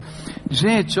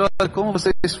Gente, olha como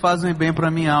vocês fazem bem para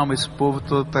minha alma. Esse povo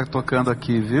tá tocando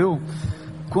aqui, viu?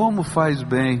 Como faz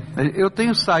bem. Eu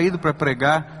tenho saído para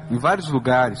pregar em vários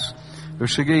lugares. Eu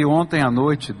cheguei ontem à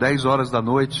noite, 10 horas da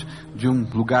noite, de um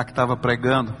lugar que estava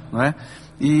pregando, não é?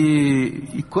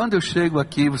 E quando eu chego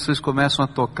aqui, vocês começam a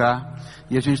tocar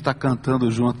e a gente está cantando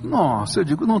junto. Nossa, eu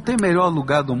digo, não tem melhor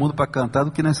lugar do mundo para cantar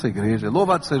do que nessa igreja.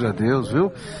 Louvado seja Deus,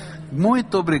 viu?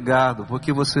 Muito obrigado,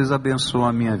 porque vocês abençoam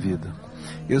a minha vida.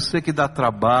 Eu sei que dá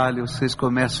trabalho, vocês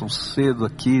começam cedo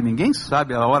aqui, ninguém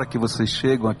sabe a hora que vocês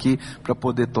chegam aqui para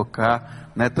poder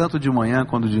tocar, né? Tanto de manhã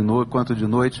quanto de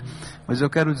noite, mas eu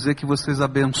quero dizer que vocês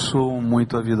abençoam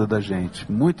muito a vida da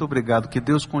gente. Muito obrigado, que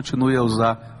Deus continue a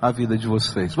usar a vida de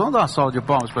vocês. Vamos dar uma salva de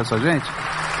palmas para essa gente?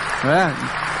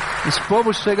 Esse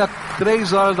povo chega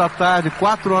 3 horas da tarde,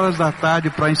 4 horas da tarde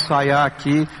para ensaiar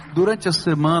aqui. Durante a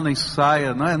semana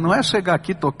ensaia, não é chegar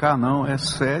aqui e tocar não, é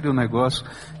sério o negócio.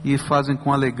 E fazem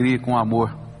com alegria e com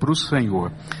amor para o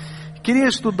Senhor. Queria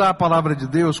estudar a palavra de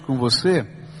Deus com você,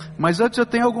 mas antes eu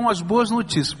tenho algumas boas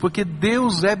notícias, porque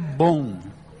Deus é bom.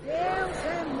 Deus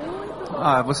é muito bom.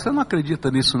 Ah, você não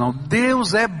acredita nisso não?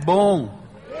 Deus é bom.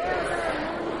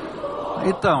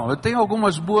 Então, eu tenho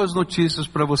algumas boas notícias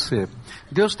para você.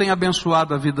 Deus tem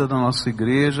abençoado a vida da nossa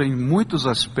igreja em muitos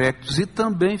aspectos e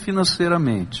também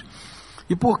financeiramente.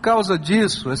 E por causa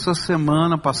disso, essa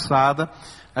semana passada,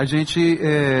 a gente,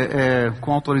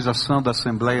 com autorização da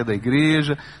Assembleia da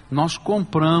Igreja, nós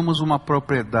compramos uma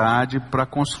propriedade para a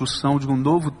construção de um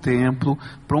novo templo,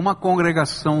 para uma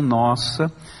congregação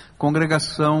nossa,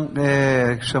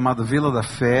 chamada Vila da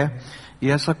Fé,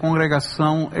 e essa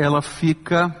congregação, ela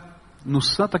fica no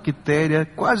Santa Quitéria,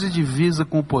 quase divisa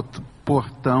com o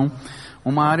portão,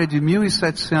 uma área de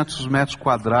 1.700 metros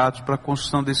quadrados para a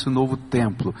construção desse novo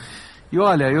templo. E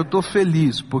olha, eu estou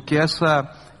feliz, porque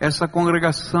essa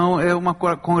congregação é uma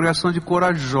congregação de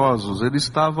corajosos. Eles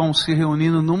estavam se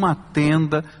reunindo numa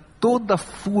tenda toda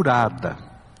furada,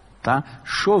 tá?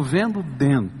 Chovendo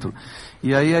dentro.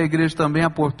 E aí a igreja também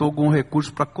aportou algum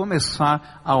recurso para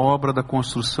começar a obra da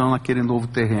construção naquele novo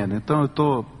terreno. Então eu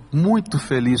estou muito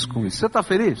feliz com isso. Você está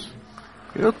feliz?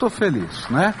 Eu estou feliz,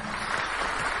 né?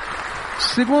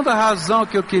 Segunda razão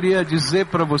que eu queria dizer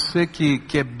para você que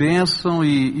é bênção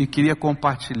e queria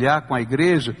compartilhar com a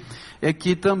igreja, é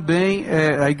que também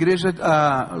a igreja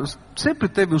sempre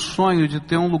teve o sonho de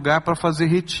ter um lugar para fazer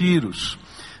retiros.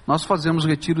 Nós fazemos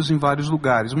retiros em vários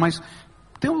lugares, mas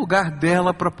tem um lugar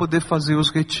dela para poder fazer os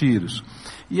retiros.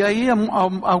 E aí, há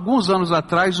alguns anos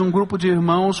atrás, um grupo de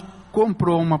irmãos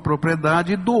comprou uma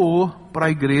propriedade e doou para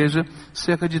a igreja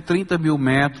cerca de 30 mil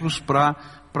metros para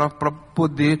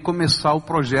poder começar o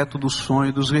projeto do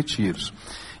sonho dos retiros.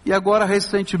 E agora,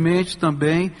 recentemente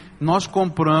também, nós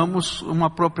compramos uma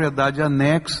propriedade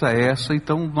anexa a essa,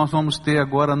 então nós vamos ter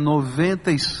agora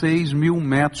 96 mil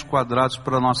metros quadrados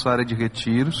para a nossa área de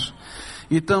retiros.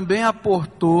 E também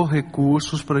aportou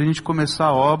recursos para a gente começar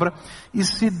a obra. E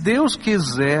se Deus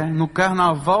quiser, no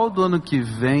carnaval do ano que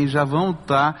vem, já vão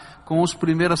estar com os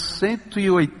primeiros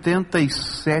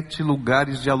 187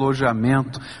 lugares de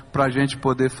alojamento para a gente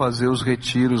poder fazer os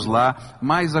retiros lá,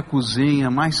 mais a cozinha,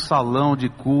 mais salão de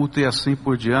culto e assim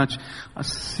por diante.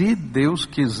 Se Deus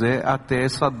quiser, até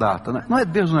essa data, né?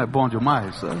 Deus não é bom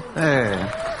demais?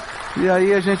 E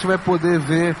aí a gente vai poder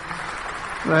ver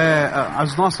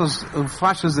as nossas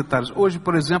faixas etárias. Hoje,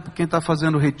 por exemplo, quem está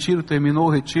fazendo o retiro, terminou o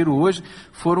retiro hoje,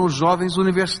 foram os jovens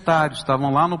universitários,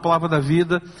 estavam lá no Palavra da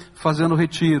Vida fazendo o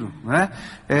retiro, né?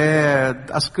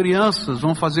 As crianças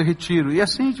vão fazer retiro, e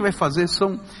assim a gente vai fazer.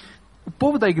 O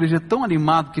povo da igreja é tão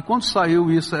animado que quando saiu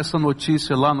essa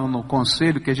notícia lá no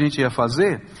conselho que a gente ia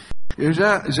fazer, eu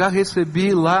já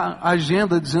recebi lá a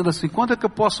agenda dizendo assim: quando é que eu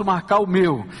posso marcar o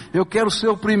meu? Eu quero ser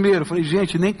o primeiro. Eu falei,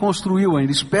 gente, nem construiu ainda,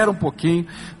 espera um pouquinho,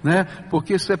 né?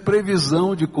 Porque isso é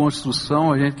previsão de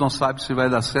construção, a gente não sabe se vai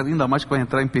dar certo, ainda mais que vai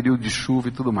entrar em período de chuva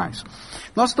e tudo mais.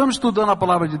 Nós estamos estudando a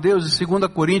palavra de Deus em 2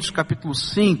 Coríntios capítulo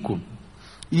 5,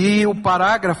 e o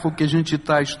parágrafo que a gente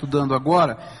está estudando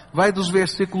agora vai dos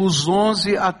versículos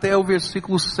 11 até o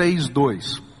versículo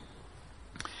 6:2.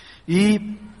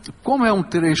 E como é um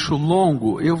trecho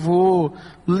longo, eu vou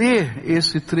ler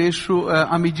esse trecho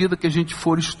à medida que a gente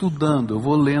for estudando. Eu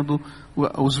vou lendo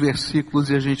os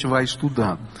versículos e a gente vai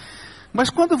estudando.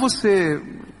 Mas quando você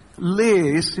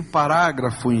lê esse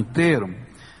parágrafo inteiro,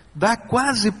 dá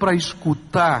quase para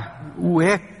escutar o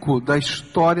eco da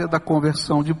história da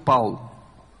conversão de Paulo.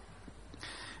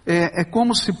 É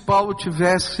como se Paulo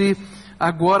tivesse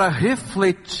agora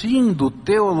refletindo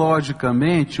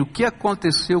teologicamente o que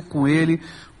aconteceu com ele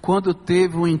quando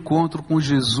teve um encontro com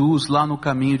Jesus lá no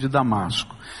caminho de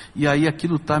Damasco. E aí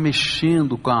aquilo está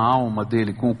mexendo com a alma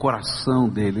dele, com o coração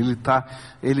dele.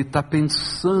 Ele tá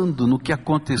pensando no que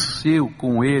aconteceu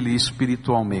com ele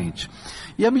espiritualmente.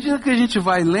 E à medida que a gente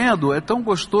vai lendo, é tão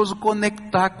gostoso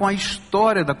conectar com a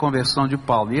história da conversão de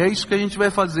Paulo. E é isso que a gente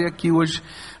vai fazer aqui hoje.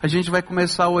 A gente vai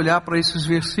começar a olhar para esses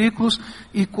versículos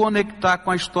e conectar com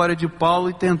a história de Paulo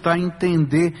e tentar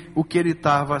entender o que ele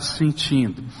estava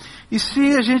sentindo. E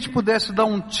se a gente pudesse dar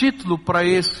um título para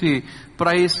esse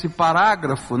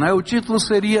parágrafo, né? O título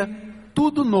seria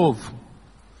Tudo Novo.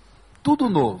 Tudo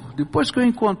novo. Depois que eu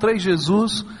encontrei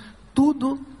Jesus,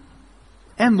 tudo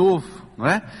é novo, não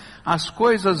é? As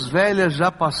coisas velhas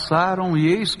já passaram e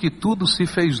eis que tudo se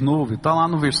fez novo. Está lá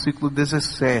no versículo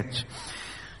 17.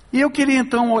 E eu queria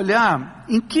então olhar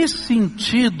em que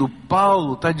sentido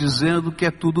Paulo está dizendo que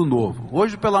é tudo novo.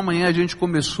 Hoje pela manhã a gente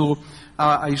começou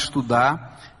a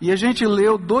estudar e a gente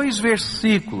leu 2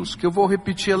 versículos, que eu vou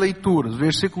repetir a leitura, os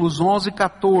versículos 11 e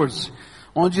 14,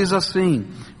 onde diz assim: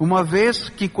 uma vez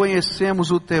que conhecemos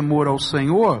o temor ao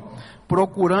Senhor,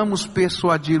 procuramos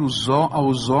persuadir os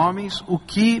homens.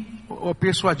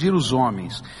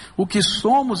 O que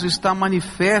somos está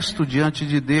manifesto diante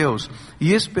de Deus,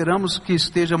 e esperamos que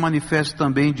esteja manifesto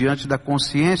também diante da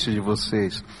consciência de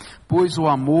vocês, pois o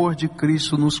amor de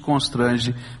Cristo nos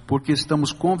constrange, porque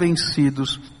estamos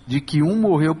convencidos de que um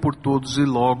morreu por todos e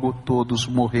logo todos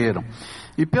morreram.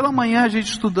 E pela manhã a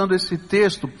gente estudando esse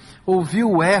texto, ouviu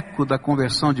o eco da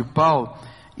conversão de Paulo,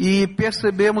 e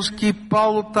percebemos que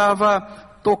Paulo estava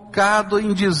tocado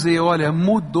em dizer, olha,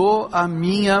 mudou a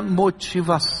minha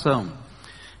motivação.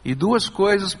 E 2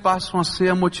 coisas passam a ser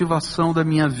a motivação da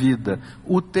minha vida: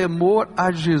 o temor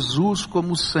a Jesus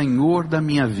como Senhor da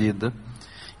minha vida,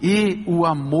 e o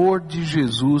amor de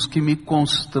Jesus que me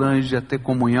constrange a ter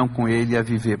comunhão com Ele e a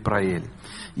viver para Ele.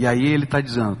 E aí ele está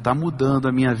dizendo, está mudando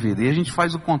a minha vida. E a gente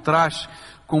faz o contraste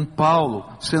com Paulo,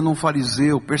 sendo um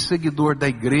fariseu, perseguidor da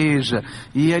igreja,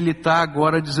 e ele está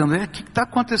agora dizendo, o que está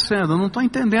acontecendo? Eu não estou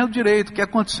entendendo direito o que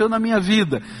aconteceu na minha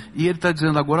vida. E ele está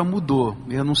dizendo, agora mudou,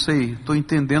 eu não sei, estou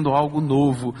entendendo algo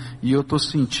novo, e eu estou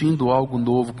sentindo algo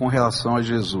novo com relação a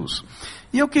Jesus.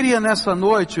 E eu queria nessa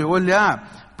noite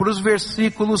olhar para os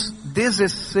versículos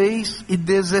 16 e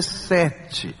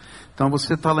 17. Então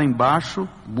você está lá embaixo,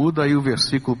 muda aí o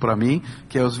versículo para mim,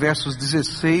 que é os versos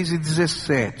 16 e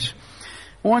 17.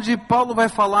 Onde Paulo vai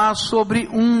falar sobre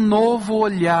um novo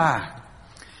olhar.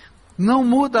 Não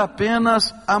muda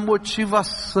apenas a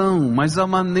motivação, mas a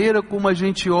maneira como a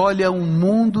gente olha o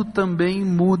mundo também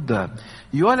muda.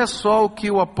 E olha só o que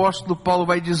o apóstolo Paulo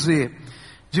vai dizer: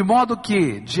 de modo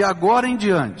que, de agora em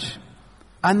diante,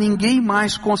 a ninguém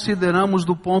mais consideramos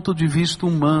do ponto de vista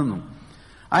humano.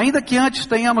 Ainda que antes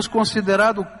tenhamos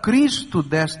considerado Cristo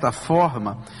desta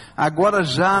forma, agora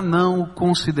já não o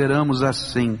consideramos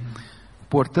assim.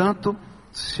 Portanto,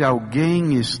 se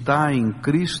alguém está em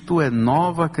Cristo, é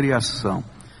nova criação.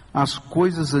 As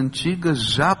coisas antigas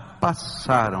já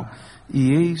passaram, e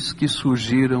eis que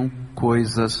surgiram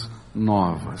coisas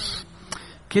novas.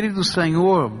 Querido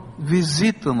Senhor,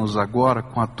 visita-nos agora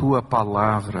com a Tua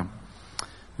palavra.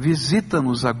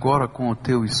 Visita-nos agora com o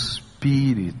Teu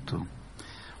Espírito.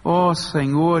 Ó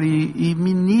Senhor, e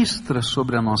ministra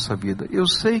sobre a nossa vida. Eu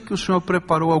sei que o Senhor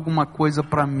preparou alguma coisa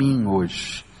para mim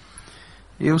hoje.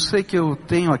 Eu sei que eu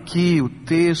tenho aqui o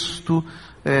texto,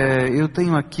 eu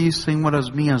tenho aqui, Senhor, as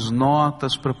minhas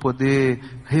notas para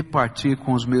poder repartir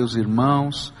com os meus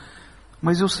irmãos,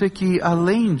 mas eu sei que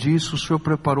além disso o Senhor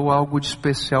preparou algo de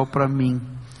especial para mim,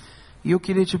 e eu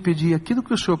queria te pedir, aquilo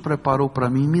que o Senhor preparou para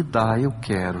mim, me dá, eu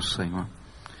quero, Senhor.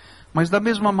 Mas da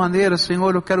mesma maneira,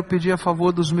 Senhor, eu quero pedir a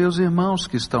favor dos meus irmãos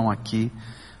que estão aqui,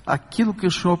 aquilo que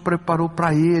o Senhor preparou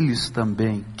para eles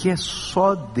também, que é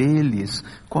só deles,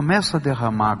 começa a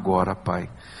derramar agora, Pai,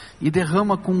 e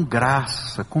derrama com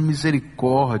graça, com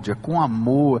misericórdia, com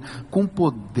amor, com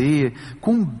poder,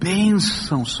 com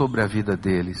bênção sobre a vida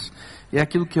deles. É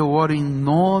aquilo que eu oro em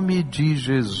nome de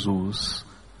Jesus,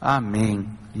 amém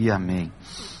e amém.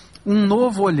 Um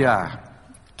novo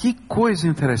olhar, que coisa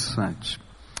interessante.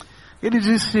 Ele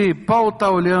disse, Paulo está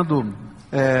olhando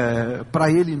para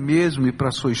ele mesmo e para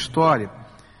a sua história,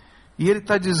 e ele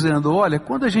está dizendo, olha,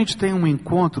 quando a gente tem um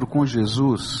encontro com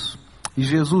Jesus, e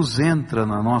Jesus entra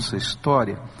na nossa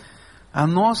história, a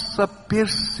nossa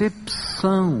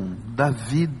percepção da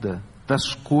vida,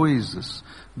 das coisas,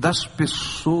 das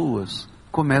pessoas,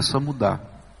 começa a mudar,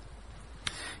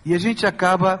 e a gente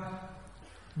acaba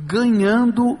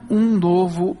ganhando um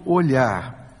novo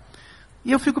olhar.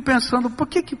 E eu fico pensando, por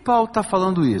que Paulo está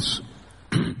falando isso?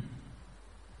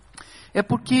 É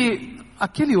porque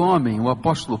aquele homem, o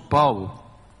apóstolo Paulo,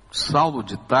 Saulo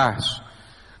de Tarso,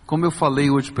 como eu falei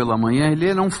hoje pela manhã, ele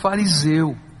era um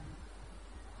fariseu.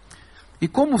 E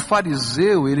como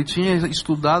fariseu, ele tinha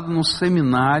estudado no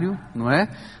seminário, não é?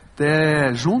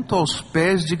 Junto aos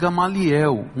pés de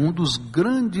Gamaliel, um dos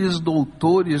grandes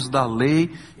doutores da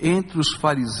lei entre os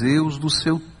fariseus do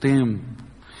seu tempo.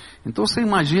 Então você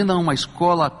imagina uma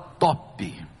escola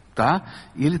top, tá?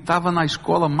 E ele estava na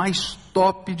escola mais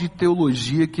top de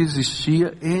teologia que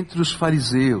existia entre os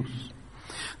fariseus.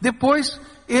 Depois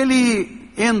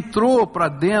ele entrou para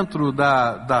dentro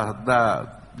da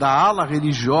ala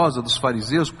religiosa dos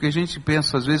fariseus, porque a gente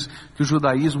pensa às vezes que o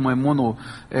judaísmo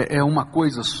é uma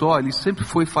coisa só, ele sempre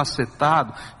foi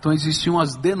facetado. Então existiam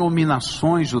as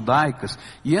denominações judaicas,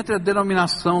 e entre a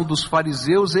denominação dos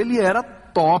fariseus ele era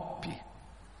top,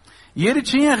 e ele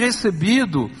tinha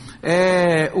recebido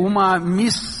uma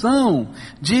missão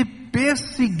de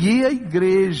perseguir a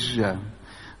igreja.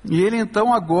 E ele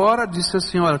então agora disse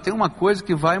assim, olha, tem uma coisa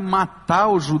que vai matar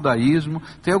o judaísmo,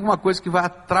 tem alguma coisa que vai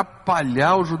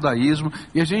atrapalhar o judaísmo,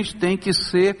 e a gente tem que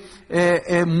ser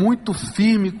muito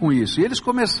firme com isso. E eles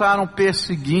começaram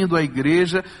perseguindo a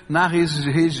igreja na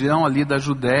região ali da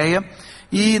Judéia,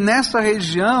 e nessa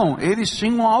região eles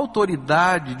tinham a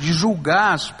autoridade de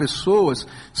julgar as pessoas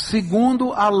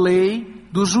segundo a lei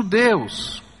dos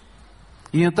judeus.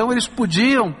 E então eles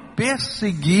podiam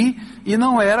perseguir, e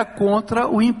não era contra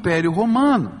o Império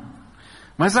Romano.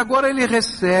 Mas agora ele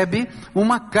recebe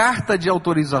uma carta de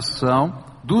autorização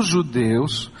dos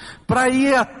judeus para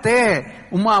ir até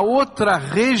uma outra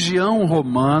região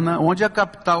romana, onde a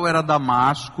capital era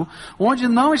Damasco, onde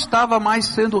não estava mais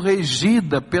sendo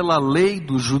regida pela lei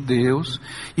dos judeus,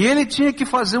 e ele tinha que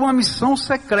fazer uma missão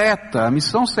secreta. A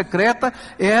missão secreta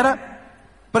era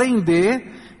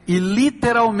prender e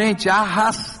literalmente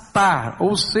arrastar,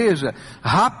 ou seja,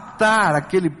 raptar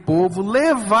aquele povo,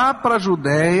 levar para a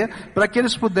Judéia, para que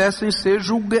eles pudessem ser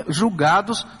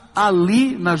julgados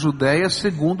ali na Judéia,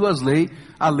 segundo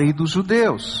a lei dos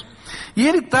judeus. E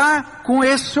ele está com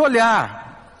esse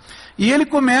olhar, e ele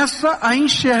começa a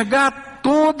enxergar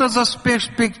todas as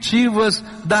perspectivas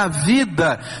da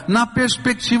vida, na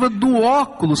perspectiva do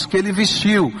óculos que ele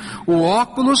vestiu, o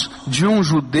óculos de um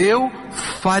judeu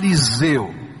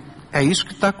fariseu. É isso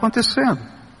que está acontecendo.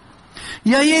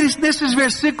 E aí nesses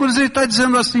versículos ele está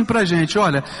dizendo assim para a gente,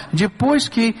 olha, depois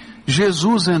que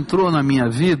Jesus entrou na minha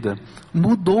vida,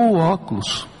 mudou o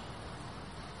óculos.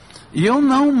 E eu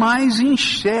não mais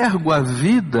enxergo a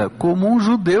vida como um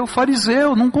judeu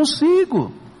fariseu, não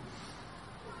consigo.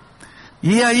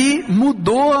 E aí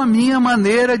mudou a minha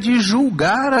maneira de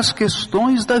julgar as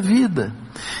questões da vida.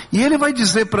 E ele vai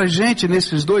dizer para a gente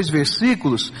nesses 2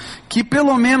 versículos, que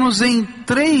pelo menos em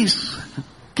 3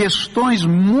 questões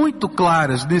muito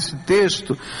claras desse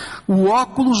texto, o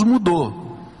óculos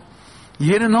mudou.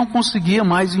 E ele não conseguia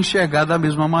mais enxergar da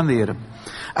mesma maneira.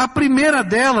 A primeira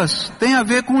delas tem a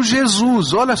ver com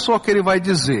Jesus. Olha só o que ele vai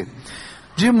dizer.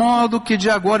 De modo que de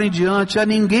agora em diante a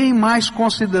ninguém mais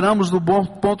consideramos do bom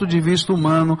ponto de vista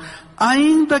humano,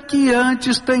 ainda que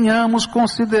antes tenhamos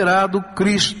considerado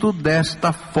Cristo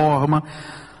desta forma,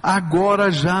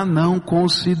 agora já não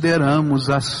consideramos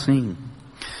assim.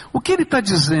 O que ele está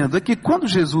dizendo é que quando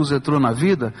Jesus entrou na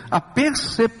vida, a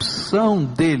percepção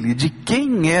dele de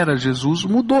quem era Jesus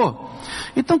mudou.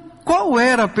 Então, qual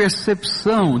era a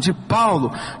percepção de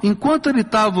Paulo enquanto ele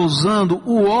estava usando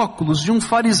o óculos de um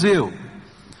fariseu?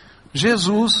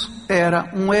 Jesus era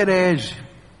um herege.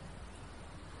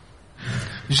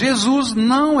 Jesus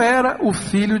não era o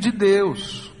Filho de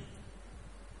Deus.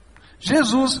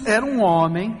 Jesus era um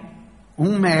homem,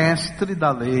 um mestre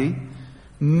da lei,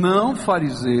 não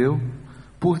fariseu,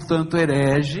 portanto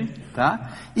herege,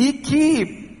 tá? E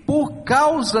que por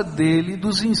causa dele,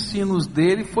 dos ensinos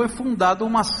dele, foi fundada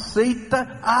uma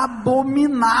seita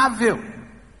abominável.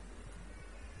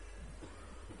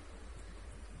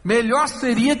 Melhor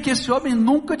seria que esse homem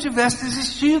nunca tivesse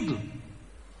existido.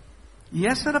 E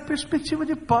essa era a perspectiva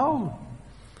de Paulo.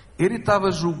 Ele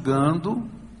estava julgando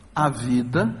a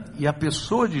vida e a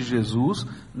pessoa de Jesus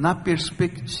na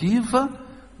perspectiva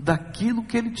daquilo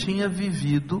que ele tinha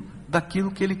vivido,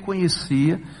 daquilo que ele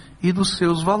conhecia e dos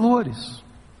seus valores.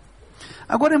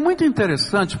 Agora é muito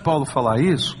interessante Paulo falar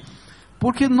isso,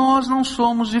 porque nós não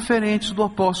somos diferentes do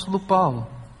apóstolo Paulo.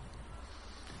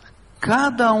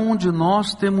 Cada um de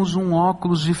nós temos um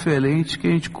óculos diferente que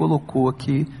a gente colocou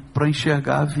aqui para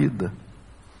enxergar a vida.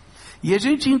 E a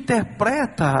gente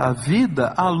interpreta a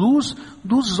vida à luz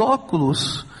dos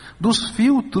óculos, dos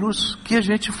filtros que a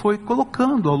gente foi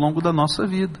colocando ao longo da nossa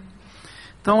vida.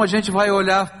 Então a gente vai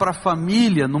olhar para a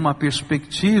família numa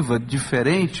perspectiva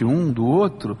diferente um do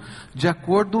outro, de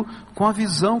acordo com a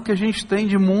visão que a gente tem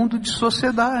de mundo e de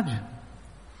sociedade.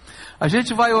 A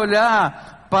gente vai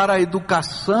olhar para a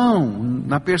educação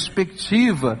na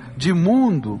perspectiva de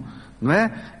mundo, não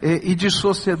é? E de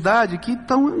sociedade que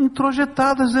estão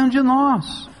introjetadas dentro de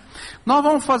nós. Nós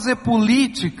vamos fazer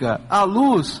política à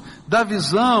luz da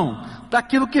visão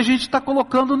daquilo que a gente está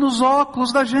colocando nos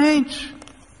óculos da gente.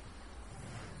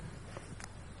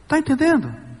 Está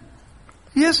entendendo?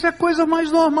 E essa é a coisa mais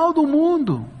normal do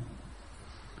mundo.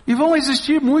 E vão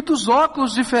existir muitos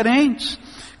óculos diferentes.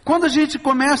 Quando a gente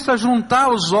começa a juntar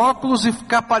os óculos e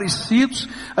ficar parecidos,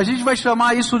 a gente vai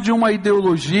chamar isso de uma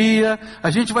ideologia, a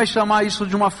gente vai chamar isso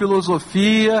de uma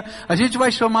filosofia, a gente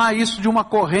vai chamar isso de uma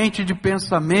corrente de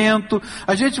pensamento,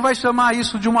 a gente vai chamar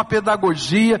isso de uma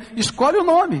pedagogia. Escolhe o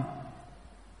nome.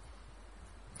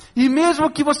 E mesmo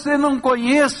que você não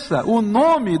conheça o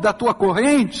nome da tua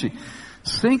corrente,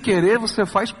 sem querer você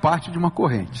faz parte de uma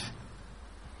corrente.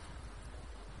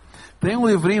 Tem um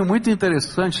livrinho muito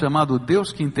interessante chamado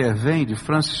Deus que Intervém, de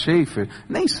Francis Schaeffer.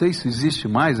 Nem sei se existe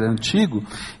mais, é antigo.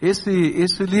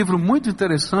 Esse livro muito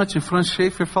interessante, Francis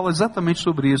Schaeffer fala exatamente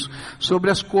sobre isso. Sobre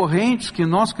as correntes que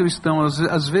nós cristãos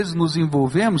às vezes nos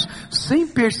envolvemos, sem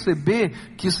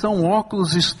perceber que são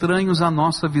óculos estranhos à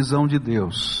nossa visão de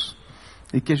Deus.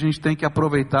 E que a gente tem que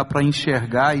aproveitar para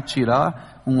enxergar e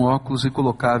tirar um óculos e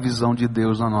colocar a visão de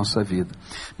Deus na nossa vida.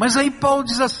 Mas aí Paulo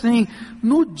diz assim: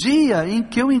 no dia em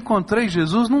que eu encontrei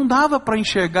Jesus, não dava para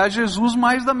enxergar Jesus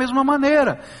mais da mesma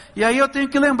maneira. E aí eu tenho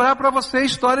que lembrar para você a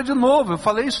história de novo. Eu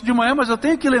falei isso de manhã, mas eu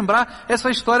tenho que lembrar essa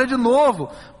história de novo.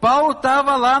 Paulo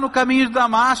estava lá no caminho de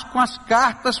Damasco com as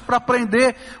cartas para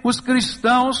prender os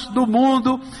cristãos do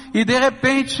mundo. E de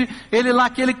repente, ele lá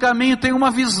naquele caminho tem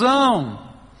uma visão.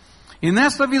 E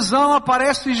nessa visão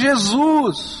aparece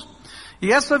Jesus.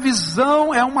 E essa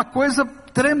visão é uma coisa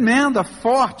tremenda,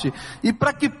 forte. E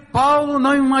para que Paulo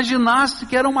não imaginasse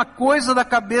que era uma coisa da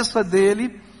cabeça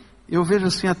dele, eu vejo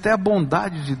assim até a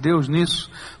bondade de Deus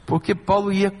nisso, porque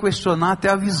Paulo ia questionar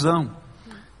até a visão.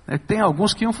 Tem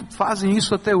alguns que fazem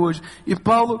isso até hoje. E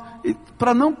Paulo,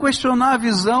 para não questionar a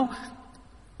visão,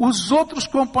 os outros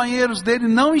companheiros dele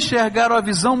não enxergaram a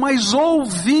visão, mas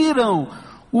ouviram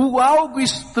o algo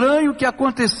estranho que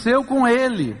aconteceu com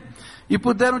ele, e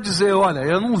puderam dizer: olha,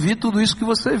 eu não vi tudo isso que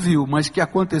você viu, mas que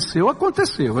aconteceu,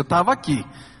 eu estava aqui.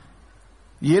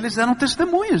 E eles eram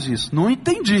testemunhas disso. Não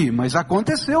entendi, mas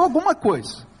aconteceu alguma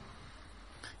coisa.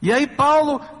 E aí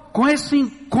Paulo, com esse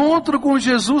encontro com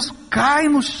Jesus, cai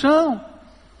no chão,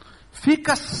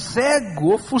 fica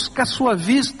cego, ofusca a sua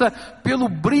vista pelo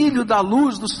brilho da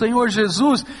luz do Senhor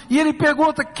Jesus, e ele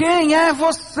pergunta: quem é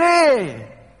você?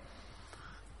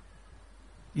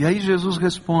 E aí Jesus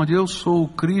responde: eu sou o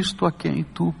Cristo a quem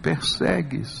tu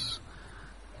persegues.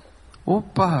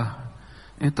 Opa,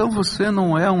 então você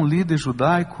não é um líder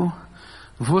judaico,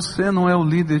 você não é o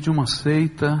líder de uma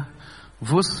seita,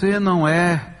 você não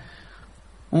é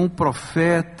um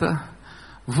profeta,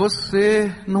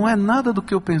 você não é nada do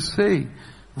que eu pensei,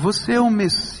 você é o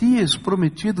Messias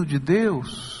prometido de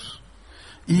Deus,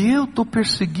 e eu estou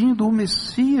perseguindo o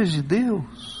Messias de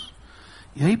Deus.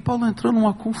 E aí Paulo entrou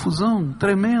numa confusão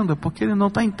tremenda, porque ele não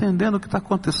está entendendo o que está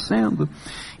acontecendo.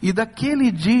 E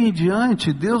daquele dia em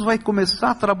diante, Deus vai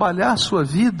começar a trabalhar a sua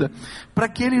vida, para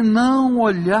que ele não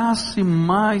olhasse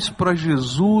mais para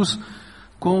Jesus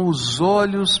com os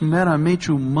olhos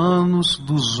meramente humanos,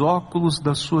 dos óculos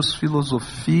das suas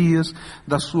filosofias,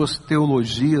 das suas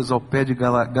teologias ao pé de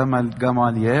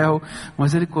Gamaliel,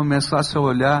 mas ele começasse a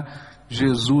olhar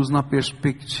Jesus na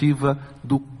perspectiva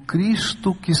do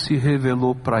Cristo que se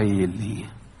revelou para ele.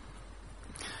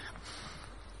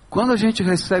 Quando a gente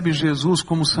recebe Jesus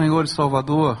como Senhor e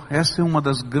Salvador, essa é uma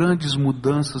das grandes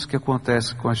mudanças que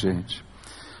acontece com a gente.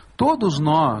 Todos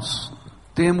nós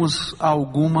temos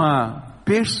alguma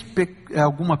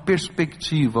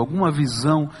perspectiva, alguma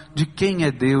visão de quem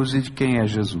é Deus e de quem é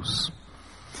Jesus.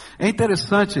 É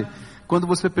interessante quando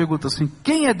você pergunta assim: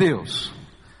 quem é Deus?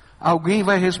 Alguém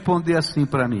vai responder assim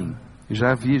para mim.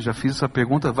 Já fiz essa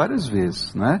pergunta várias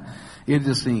vezes, né? Ele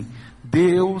diz assim: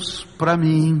 Deus para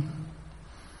mim.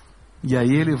 E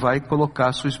aí ele vai colocar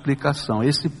a sua explicação.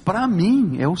 Esse para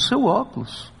mim é o seu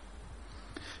óculos.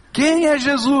 Quem é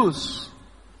Jesus?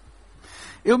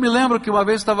 Eu me lembro que uma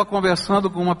vez estava conversando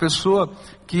com uma pessoa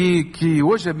que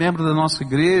hoje é membro da nossa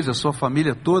igreja, sua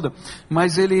família toda,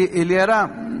 mas ele era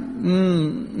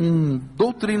um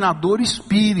doutrinador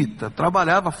espírita,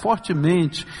 trabalhava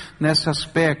fortemente nesse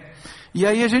aspecto. E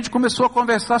aí a gente começou a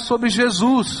conversar sobre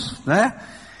Jesus, né?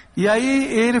 E aí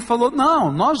ele falou,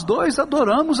 não, nós dois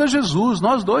adoramos a Jesus,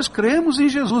 nós dois cremos em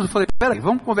Jesus. Eu falei, peraí,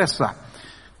 vamos conversar.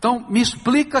 Então me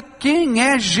explica quem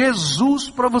é Jesus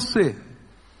para você.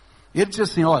 Ele disse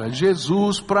assim, olha,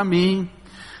 Jesus para mim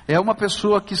é uma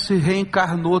pessoa que se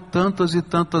reencarnou tantas e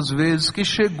tantas vezes, que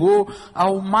chegou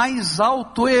ao mais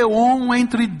alto éon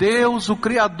entre Deus, o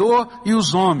Criador, e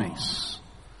os homens.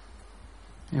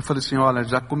 Eu falei assim, olha,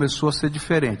 já começou a ser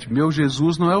diferente, meu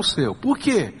Jesus não é o seu. Por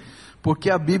quê?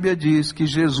 Porque a Bíblia diz que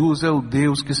Jesus é o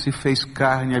Deus que se fez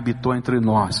carne e habitou entre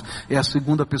nós. É a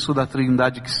segunda pessoa da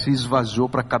Trindade que se esvaziou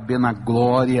para caber na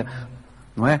glória,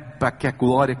 não é? Para que a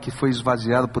glória que foi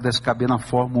esvaziada pudesse caber na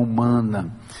forma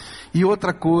humana. E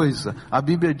outra coisa, a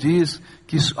Bíblia diz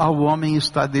que ao homem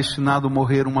está destinado a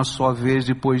morrer uma só vez,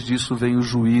 depois disso vem o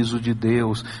juízo de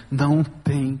Deus. Não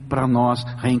tem para nós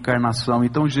reencarnação,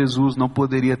 então Jesus não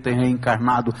poderia ter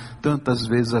reencarnado tantas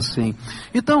vezes assim.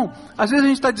 Então, às vezes a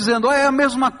gente está dizendo, é a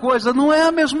mesma coisa. Não é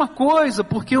a mesma coisa,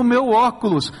 porque o meu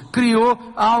óculos criou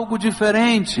algo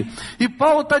diferente. E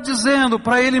Paulo está dizendo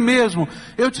para ele mesmo,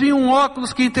 eu tinha um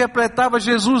óculos que interpretava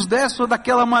Jesus dessa ou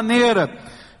daquela maneira,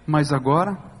 mas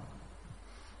agora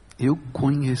eu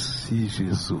conheci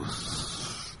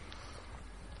Jesus.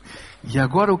 E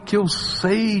agora o que eu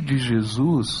sei de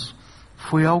Jesus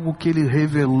foi algo que Ele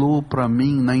revelou para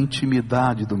mim na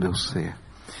intimidade do meu ser.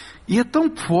 E é tão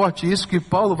forte isso que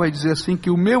Paulo vai dizer assim, que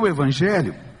o meu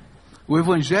evangelho, o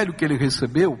evangelho que ele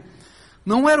recebeu,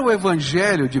 não era o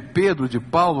evangelho de Pedro, de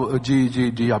Paulo,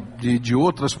 de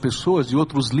outras pessoas, de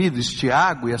outros líderes,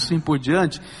 Tiago e assim por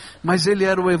diante, mas ele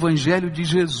era o evangelho de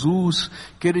Jesus,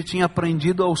 que ele tinha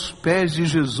aprendido aos pés de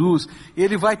Jesus.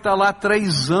 Ele vai estar lá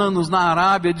 3 anos na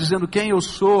Arábia, dizendo quem eu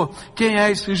sou, quem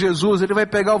é esse Jesus. Ele vai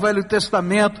pegar o Velho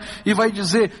Testamento e vai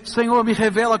dizer, Senhor, me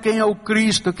revela quem é o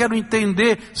Cristo, eu quero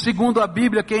entender, segundo a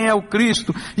Bíblia, quem é o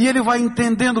Cristo. E ele vai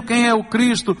entendendo quem é o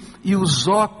Cristo, e os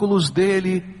óculos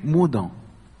dele mudam.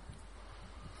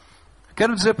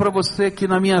 Quero dizer para você que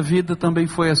na minha vida também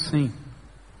foi assim.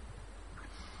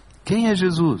 Quem é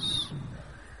Jesus?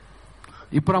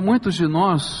 E para muitos de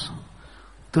nós,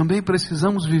 também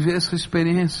precisamos viver essa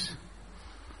experiência.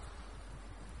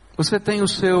 Você tem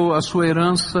a sua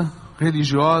herança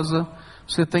religiosa,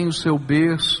 você tem o seu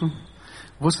berço,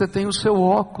 você tem o seu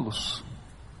óculos.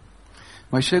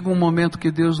 Mas chega um momento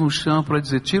que Deus nos chama para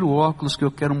dizer, tira o óculos que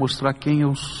eu quero mostrar quem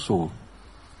eu sou.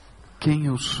 Quem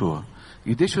eu sou.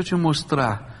 E deixa eu te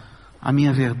mostrar a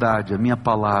minha verdade, a minha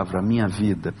palavra, a minha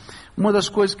vida. Uma das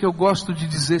coisas que eu gosto de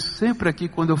dizer sempre aqui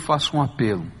quando eu faço um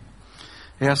apelo,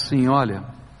 é assim, olha,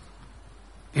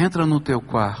 entra no teu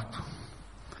quarto,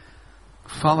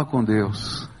 fala com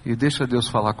Deus e deixa Deus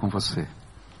falar com você.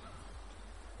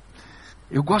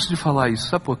 Eu gosto de falar isso,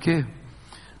 sabe por quê?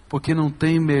 Porque não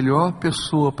tem melhor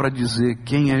pessoa para dizer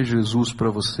quem é Jesus para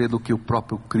você do que o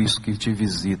próprio Cristo que te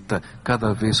visita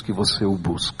cada vez que você o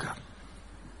busca.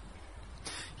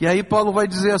 E aí Paulo vai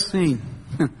dizer assim,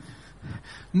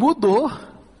 mudou,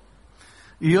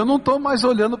 e eu não estou mais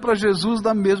olhando para Jesus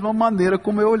da mesma maneira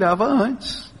como eu olhava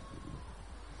antes.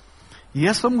 E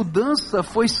essa mudança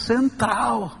foi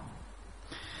central.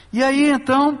 E aí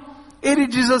então, ele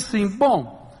diz assim,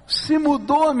 bom, se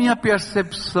mudou a minha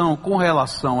percepção com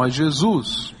relação a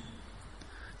Jesus,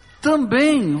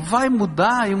 também vai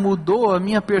mudar e mudou a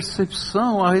minha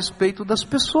percepção a respeito das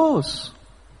pessoas.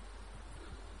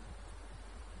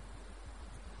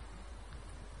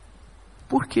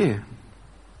 Por quê?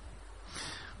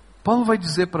 Paulo vai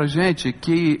dizer para a gente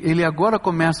que ele agora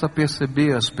começa a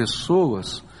perceber as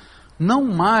pessoas não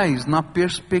mais na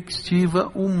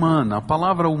perspectiva humana. A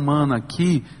palavra humana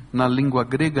aqui na língua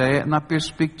grega é na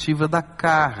perspectiva da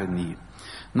carne,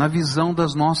 na visão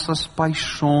das nossas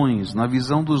paixões, na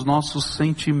visão dos nossos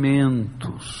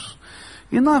sentimentos.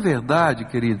 E na verdade,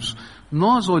 queridos,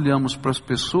 nós olhamos para as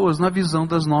pessoas na visão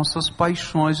das nossas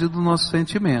paixões e dos nossos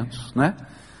sentimentos, né?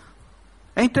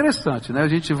 É interessante, né? A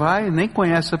gente vai, nem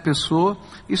conhece a pessoa.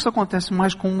 Isso acontece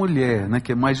mais com mulher, né?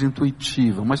 Que é mais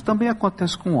intuitiva, mas também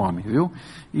acontece com homem, viu?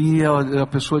 E a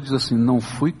pessoa diz assim, não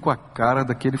fui com a cara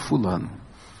daquele fulano.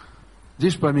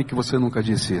 Diz para mim que você nunca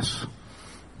disse isso.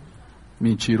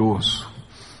 Mentiroso.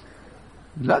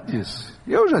 Já disse,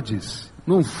 eu já disse.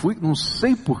 Não fui, não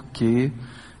sei porquê,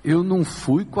 eu não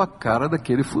fui com a cara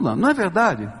daquele fulano. Não é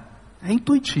verdade? É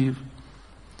intuitivo.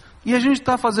 E a gente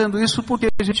está fazendo isso porque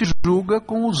a gente julga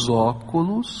com os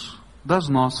óculos das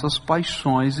nossas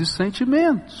paixões e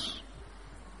sentimentos.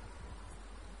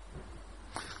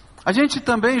 A gente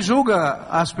também julga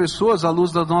as pessoas à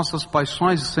luz das nossas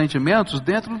paixões e sentimentos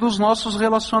dentro dos nossos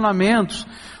relacionamentos,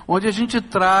 onde a gente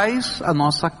traz a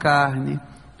nossa carne,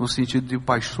 no sentido de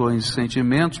paixões e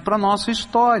sentimentos, para a nossa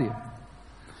história.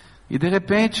 E de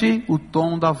repente o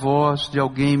tom da voz de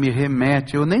alguém me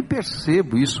remete, eu nem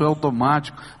percebo, isso é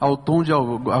automático, ao tom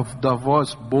da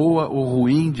voz boa ou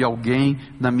ruim de alguém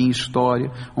na minha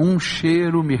história. Um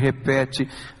cheiro me remete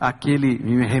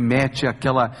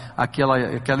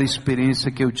àquela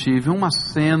experiência que eu tive, uma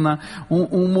cena,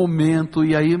 um momento,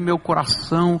 e aí meu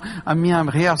coração, a minha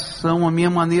reação, a minha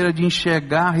maneira de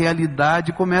enxergar a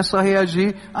realidade começa a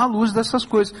reagir à luz dessas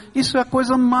coisas. Isso é a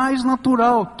coisa mais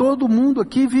natural, todo mundo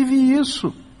aqui vive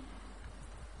isso.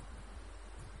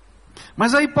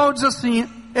 Mas aí Paulo diz assim,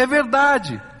 é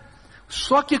verdade,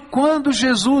 só que quando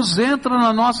Jesus entra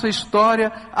na nossa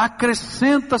história,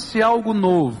 acrescenta-se algo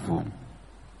novo.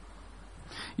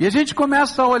 E a gente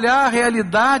começa a olhar a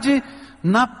realidade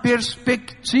na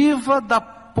perspectiva da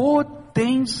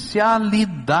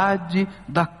potencialidade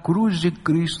da cruz de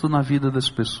Cristo na vida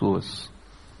das pessoas.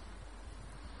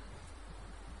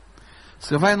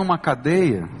 Você vai numa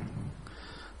cadeia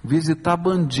visitar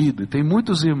bandido, e tem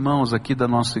muitos irmãos aqui da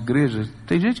nossa igreja,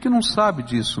 tem gente que não sabe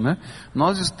disso, né?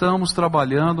 Nós estamos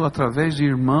trabalhando através de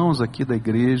irmãos aqui da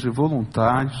igreja,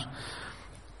 voluntários,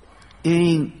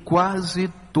 em quase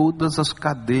todas as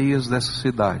cadeias dessa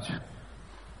cidade,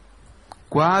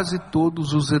 quase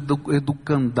todos os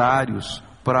educandários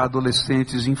para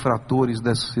adolescentes infratores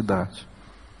dessa cidade.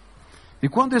 E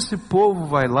quando esse povo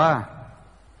vai lá,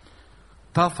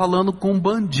 está falando com um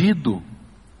bandido.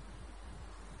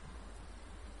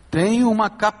 Tem uma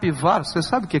capivara, você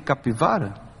sabe o que é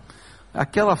capivara?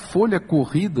 Aquela folha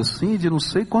corrida assim de não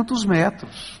sei quantos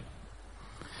metros.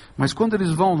 Mas quando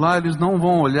eles vão lá, eles não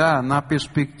vão olhar na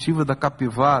perspectiva da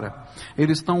capivara,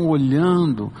 eles estão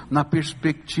olhando na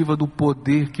perspectiva do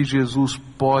poder que Jesus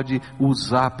pode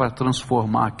usar para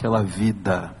transformar aquela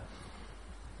vida.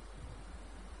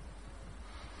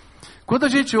 Quando a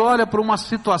gente olha para uma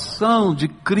situação de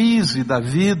crise da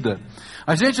vida,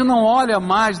 a gente não olha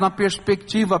mais na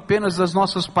perspectiva apenas das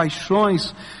nossas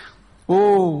paixões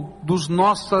ou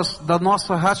da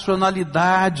nossa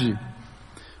racionalidade.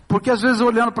 Porque às vezes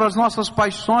olhando para as nossas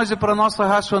paixões e para a nossa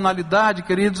racionalidade,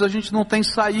 queridos, a gente não tem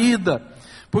saída.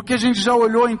 Porque a gente já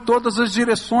olhou em todas as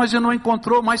direções e não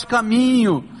encontrou mais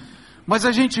caminho. Mas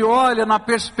a gente olha na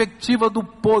perspectiva do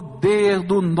poder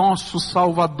do nosso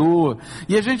Salvador,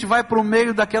 e a gente vai para o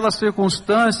meio daquelas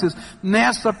circunstâncias,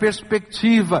 nessa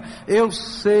perspectiva, eu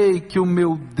sei que o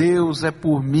meu Deus é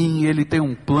por mim, Ele tem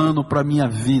um plano para a minha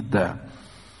vida,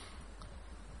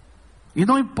 e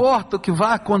não importa o que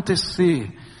vai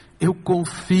acontecer, eu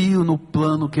confio no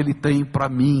plano que Ele tem para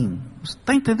mim, você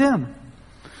está entendendo?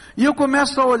 E eu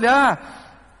começo a olhar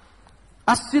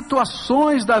as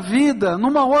situações da vida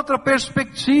numa outra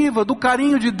perspectiva, do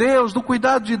carinho de Deus, do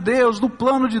cuidado de Deus, do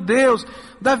plano de Deus,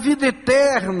 da vida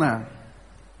eterna.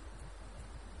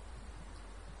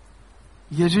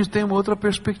 E a gente tem uma outra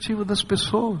perspectiva das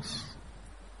pessoas.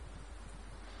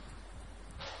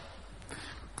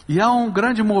 E há um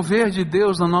grande mover de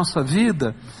Deus na nossa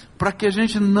vida, para que a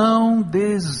gente não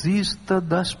desista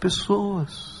das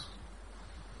pessoas,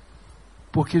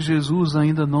 porque Jesus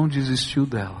ainda não desistiu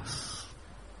delas.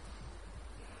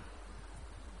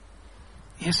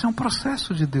 Esse é um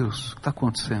processo de Deus que está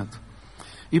acontecendo.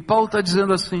 E Paulo está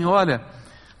dizendo assim, olha,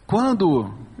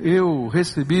 quando eu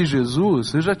recebi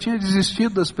Jesus, eu já tinha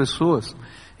desistido das pessoas.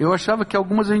 Eu achava que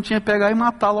algumas a gente ia pegar e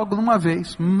matar logo de uma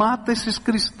vez. Mata esses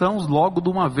cristãos logo de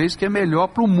uma vez, que é melhor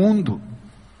para o mundo.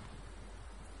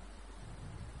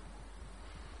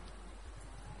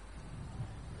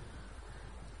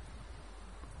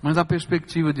 Mas na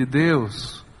perspectiva de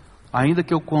Deus, ainda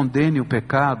que eu condene o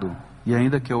pecado, e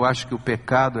ainda que eu ache que o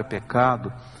pecado é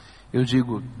pecado, eu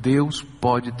digo, Deus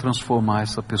pode transformar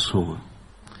essa pessoa.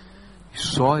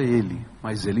 Só Ele,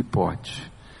 mas Ele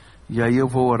pode. E aí eu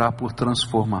vou orar por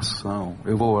transformação,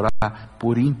 eu vou orar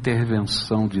por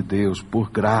intervenção de Deus, por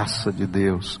graça de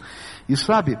Deus. E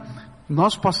sabe,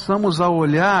 nós passamos a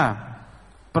olhar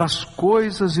para as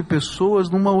coisas e pessoas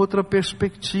numa outra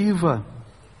perspectiva.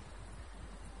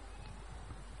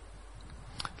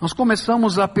 Nós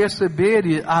começamos a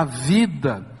perceber a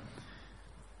vida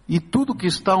e tudo que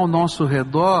está ao nosso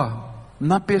redor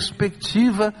na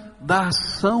perspectiva da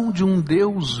ação de um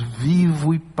Deus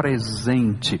vivo e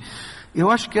presente.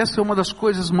 Eu acho que essa é uma das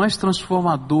coisas mais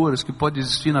transformadoras que pode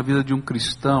existir na vida de um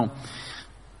cristão.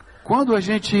 Quando a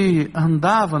gente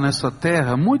andava nessa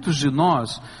terra, muitos de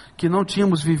nós que não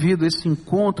tínhamos vivido esse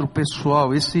encontro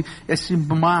pessoal, esse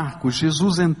marco,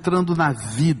 Jesus entrando na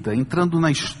vida, entrando na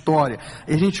história,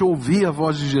 a gente ouvia a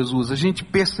voz de Jesus, a gente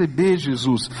perceber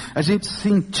Jesus, a gente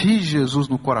sentir Jesus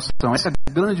no coração, essa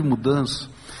grande mudança.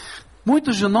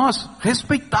 Muitos de nós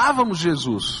respeitávamos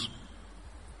Jesus,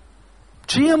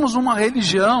 tínhamos uma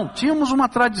religião, tínhamos uma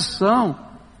tradição,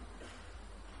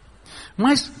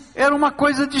 Mas era uma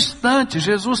coisa distante.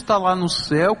 Jesus está lá no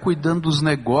céu, cuidando dos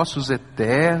negócios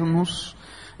eternos,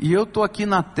 e eu estou aqui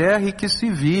na terra e que se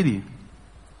vire.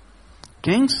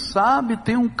 Quem sabe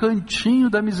tem um cantinho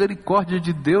da misericórdia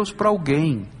de Deus para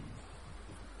alguém.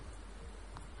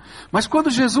 Mas quando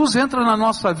Jesus entra na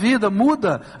nossa vida,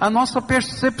 muda a nossa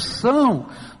percepção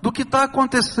do que está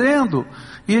acontecendo.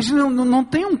 E a gente não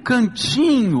tem um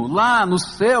cantinho lá no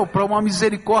céu para uma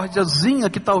misericórdiazinha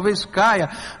que talvez caia.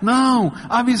 Não,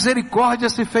 a misericórdia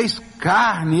se fez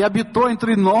carne e habitou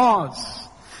entre nós.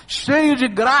 Cheio de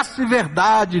graça e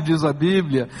verdade, diz a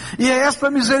Bíblia. E é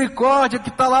essa misericórdia que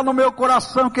está lá no meu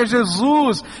coração, que é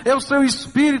Jesus, é o seu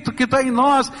Espírito que está em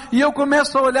nós, e eu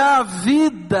começo a olhar a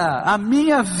vida, a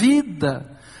minha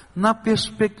vida, na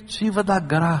perspectiva da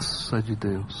graça de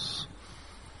Deus.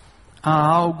 Há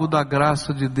algo da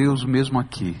graça de Deus mesmo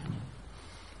aqui.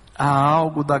 Há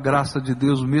algo da graça de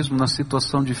Deus mesmo na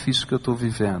situação difícil que eu estou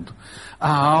vivendo.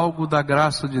 Há algo da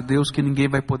graça de Deus que ninguém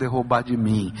vai poder roubar de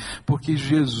mim. Porque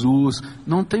Jesus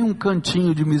não tem um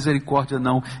cantinho de misericórdia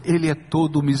não. Ele é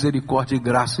todo misericórdia e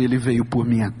graça e Ele veio por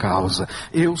minha causa.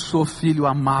 Eu sou filho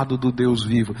amado do Deus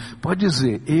vivo. Pode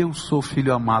dizer, eu sou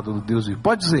filho amado do Deus vivo.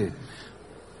 Pode dizer.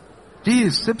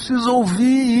 Diz, você precisa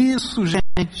ouvir isso,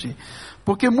 gente.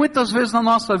 Porque muitas vezes na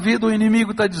nossa vida o inimigo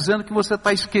está dizendo que você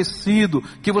está esquecido,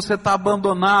 que você está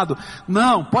abandonado.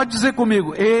 Não, pode dizer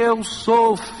comigo, eu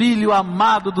sou filho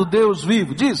amado do Deus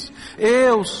vivo. Diz,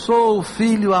 eu sou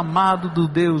filho amado do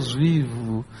Deus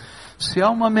vivo. Se há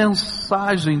uma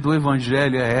mensagem do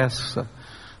Evangelho é essa: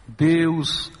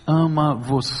 Deus ama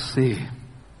você,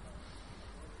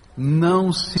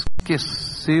 não se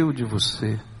esqueceu de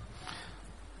você.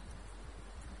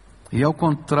 E ao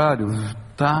contrário,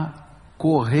 está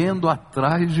correndo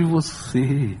atrás de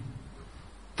você,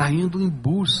 está indo em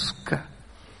busca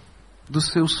dos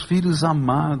seus filhos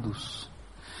amados,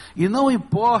 e não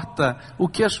importa o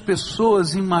que as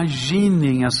pessoas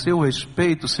imaginem a seu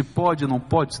respeito, se pode, não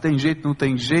pode, se tem jeito, não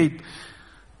tem jeito,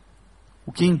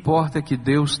 o que importa é que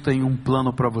Deus tem um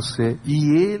plano para você,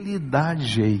 e Ele dá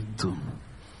jeito,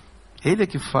 Ele é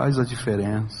que faz a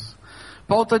diferença.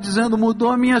 Paulo está dizendo, mudou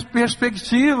a minha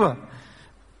perspectiva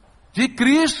de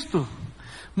Cristo,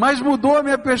 mas mudou a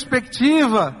minha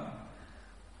perspectiva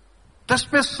das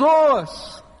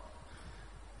pessoas.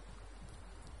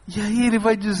 E aí ele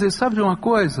vai dizer, sabe de uma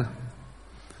coisa?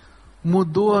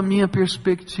 Mudou a minha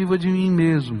perspectiva de mim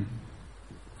mesmo.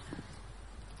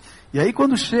 E aí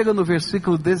quando chega no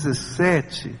versículo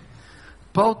 17,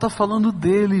 Paulo está falando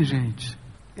dele, gente.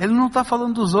 Ele não está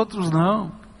falando dos outros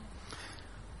não.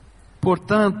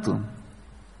 Portanto,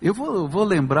 eu vou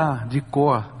lembrar de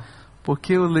cor,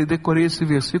 porque eu decorei esse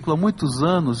versículo há muitos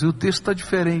anos e o texto está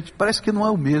diferente, parece que não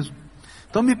é o mesmo,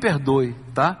 então me perdoe,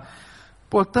 tá?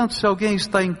 Portanto, se alguém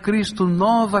está em Cristo,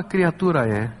 nova criatura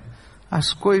é,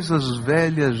 as coisas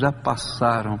velhas já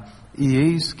passaram, e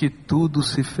eis que tudo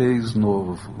se fez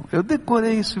novo. Eu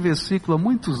decorei esse versículo há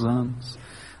muitos anos,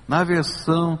 na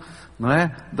versão, não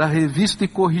é, da Revista e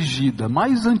Corrigida,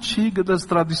 mais antiga das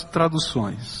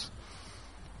traduções.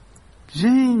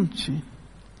 Gente,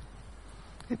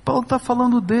 e Paulo está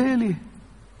falando dele.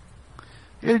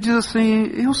 Ele diz assim,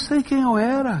 eu sei quem eu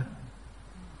era.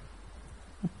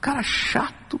 Um cara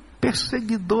chato,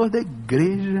 perseguidor da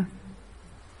igreja,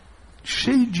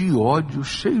 cheio de ódio,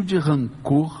 cheio de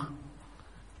rancor,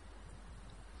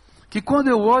 que quando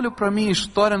eu olho para a minha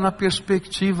história na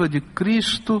perspectiva de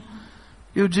Cristo,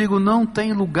 eu digo, não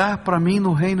tem lugar para mim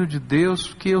no reino de Deus,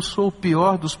 porque eu sou o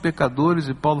pior dos pecadores,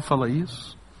 e Paulo fala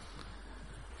isso.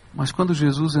 Mas quando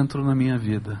Jesus entrou na minha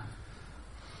vida,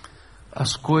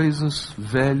 as coisas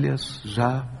velhas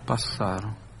já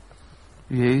passaram,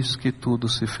 e eis que tudo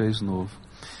se fez novo.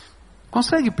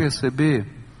 Consegue perceber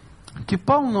que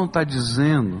Paulo não está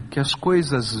dizendo que as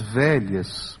coisas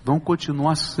velhas vão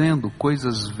continuar sendo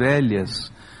coisas velhas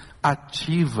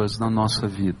ativas na nossa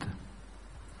vida?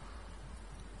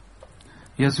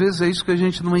 E às vezes é isso que a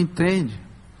gente não entende.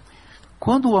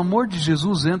 Quando o amor de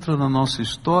Jesus entra na nossa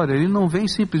história, Ele não vem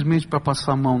simplesmente para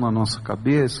passar a mão na nossa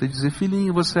cabeça e dizer,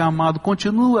 filhinho, você é amado,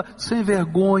 continua sem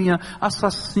vergonha,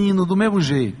 assassino, do mesmo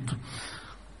jeito.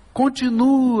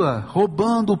 Continua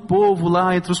roubando o povo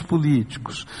lá entre os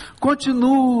políticos.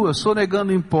 Continua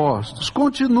sonegando impostos.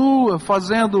 Continua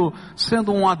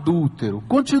sendo um adúltero.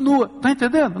 Continua, está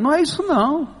entendendo? Não é isso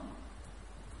não.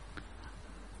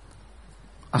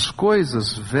 As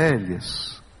coisas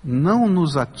velhas não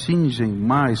nos atingem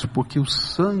mais, porque o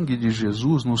sangue de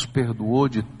Jesus nos perdoou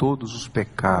de todos os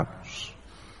pecados.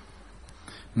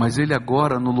 Mas Ele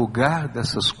agora, no lugar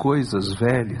dessas coisas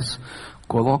velhas,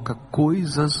 coloca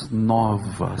coisas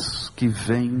novas que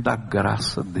vêm da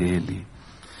graça dEle.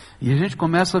 E a gente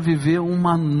começa a viver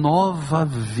uma nova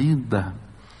vida,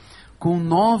 com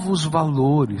novos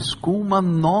valores, com uma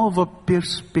nova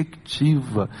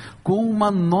perspectiva, com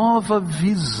uma nova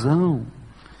visão.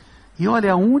 E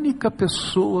olha, a única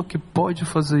pessoa que pode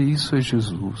fazer isso é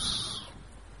Jesus.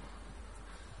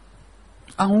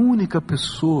 A única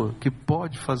pessoa que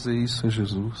pode fazer isso é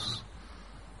Jesus.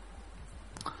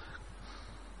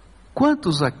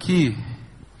 Quantos aqui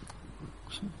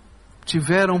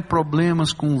tiveram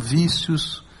problemas com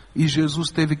vícios e Jesus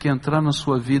teve que entrar na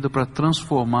sua vida para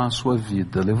transformar a sua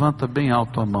vida? Levanta bem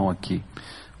alto a mão aqui,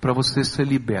 para você ser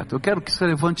liberto. Eu quero que você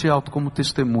levante alto como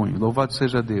testemunho. Louvado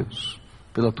seja Deus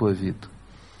pela tua vida.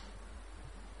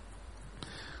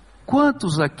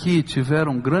 Quantos aqui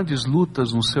tiveram grandes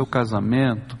lutas no seu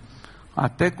casamento,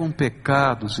 até com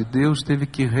pecados, e Deus teve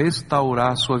que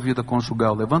restaurar a sua vida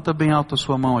conjugal? Levanta bem alto a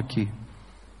sua mão aqui.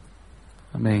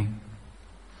 Amém.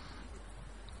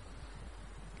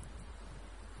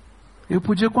 Eu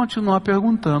podia continuar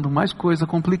perguntando, mais coisa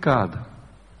complicada.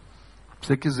 Se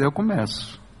você quiser eu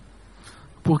começo.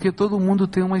 Porque todo mundo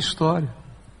tem uma história.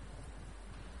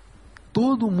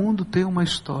 Todo mundo tem uma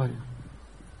história.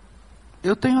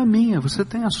 Eu tenho a minha, você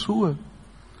tem a sua.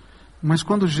 Mas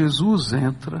quando Jesus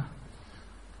entra,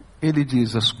 Ele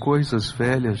diz: as coisas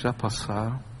velhas já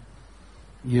passaram,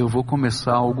 e eu vou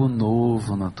começar algo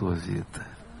novo na tua vida.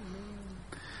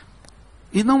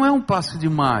 E não é um passe de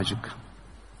mágica.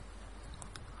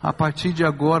 A partir de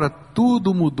agora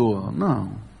tudo mudou.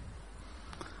 Não.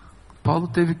 Paulo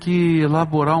teve que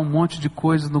elaborar um monte de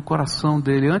coisas no coração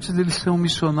dele. Antes dele ser um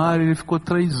missionário, ele ficou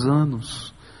 3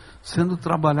 anos sendo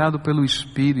trabalhado pelo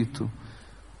Espírito.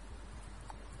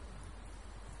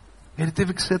 Ele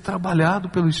teve que ser trabalhado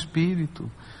pelo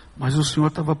Espírito, mas o Senhor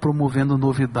estava promovendo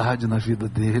novidade na vida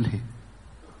dele.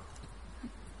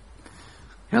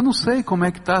 Eu não sei como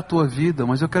é que está a tua vida,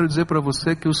 mas eu quero dizer para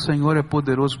você que o Senhor é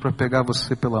poderoso para pegar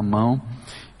você pela mão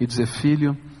e dizer: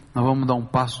 filho, nós vamos dar um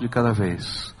passo de cada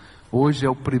vez. Hoje é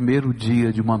o primeiro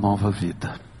dia de uma nova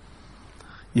vida.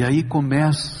 E aí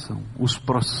começam os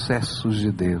processos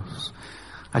de Deus.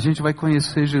 A gente vai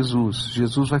conhecer Jesus,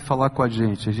 Jesus vai falar com a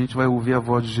gente vai ouvir a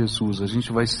voz de Jesus, a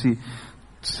gente vai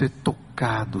ser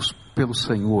tocados pelo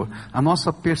Senhor. A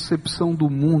nossa percepção do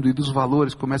mundo e dos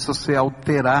valores começa a ser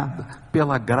alterada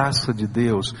pela graça de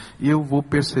Deus. E eu vou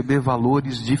perceber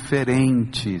valores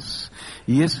diferentes.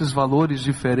 E esses valores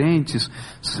diferentes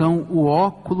são o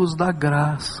óculos da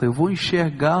graça. Eu vou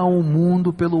enxergar o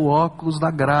mundo pelo óculos da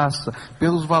graça,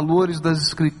 pelos valores das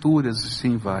Escrituras, e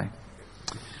sim vai.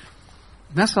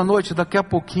 Nessa noite, daqui a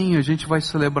pouquinho, a gente vai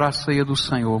celebrar a ceia do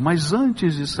Senhor. Mas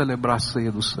antes de celebrar a ceia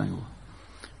do Senhor,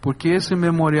 porque esse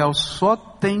memorial só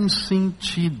tem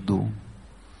sentido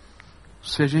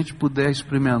se a gente puder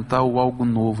experimentar o algo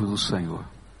novo do Senhor.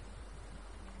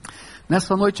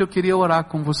 Nessa noite eu queria orar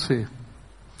com você.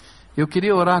 Eu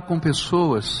queria orar com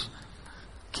pessoas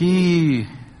que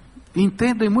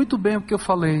entendem muito bem o que eu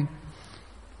falei,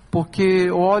 porque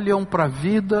olham para a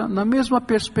vida na mesma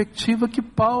perspectiva que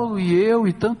Paulo e eu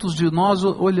e tantos de nós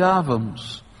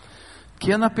olhávamos,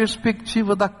 que é na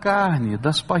perspectiva da carne,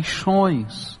 das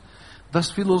paixões, das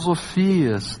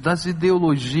filosofias, das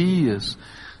ideologias,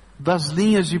 das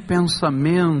linhas de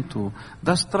pensamento,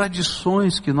 das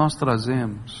tradições que nós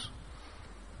trazemos.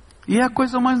 E é a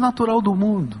coisa mais natural do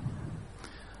mundo.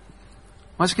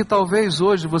 Mas que talvez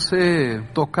hoje você,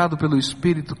 tocado pelo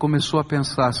Espírito, começou a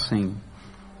pensar assim: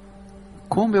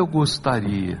 como eu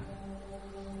gostaria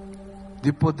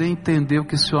de poder entender o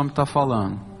que esse homem está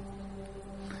falando,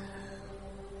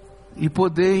 e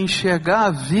poder enxergar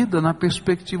a vida na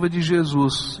perspectiva de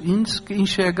Jesus,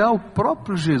 enxergar o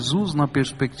próprio Jesus na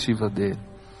perspectiva dele.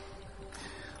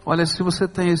 Olha, se você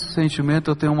tem esse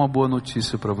sentimento, eu tenho uma boa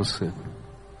notícia para você.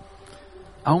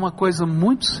 Há uma coisa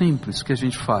muito simples que a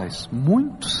gente faz,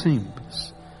 muito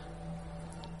simples,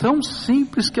 tão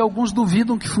simples que alguns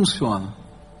duvidam que funciona,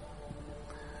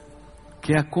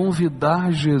 que é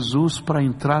convidar Jesus para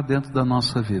entrar dentro da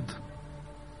nossa vida.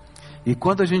 E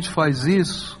quando a gente faz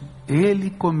isso, Ele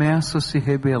começa a se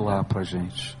revelar para a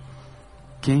gente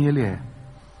quem Ele é,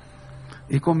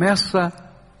 e começa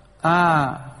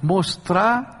a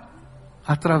mostrar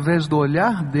através do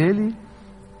olhar dele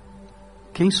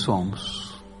quem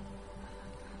somos.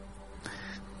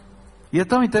 E é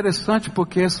tão interessante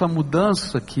porque essa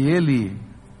mudança que Ele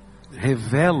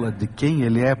revela de quem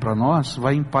Ele é para nós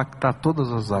vai impactar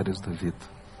todas as áreas da vida.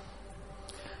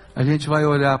 A gente vai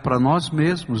olhar para nós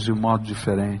mesmos de um modo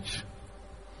diferente,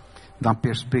 na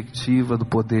perspectiva do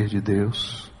poder de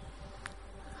Deus,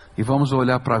 e vamos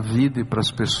olhar para a vida e para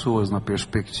as pessoas na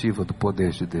perspectiva do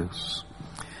poder de Deus.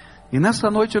 E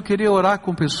nessa noite eu queria orar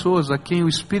com pessoas a quem o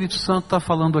Espírito Santo está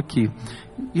falando aqui.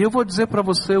 E eu vou dizer para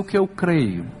você o que eu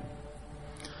creio.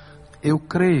 Eu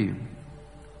creio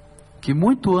que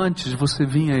muito antes de você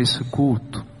vir a esse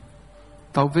culto,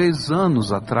 talvez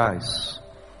anos atrás,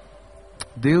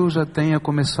 Deus já tenha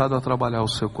começado a trabalhar o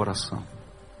seu coração.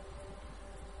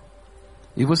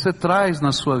 E você traz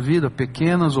na sua vida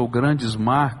pequenas ou grandes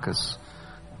marcas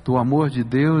do amor de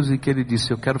Deus, e que Ele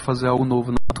disse: eu quero fazer algo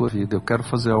novo na tua vida, eu quero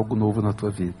fazer algo novo na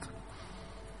tua vida.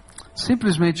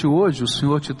 Simplesmente hoje o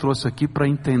Senhor te trouxe aqui para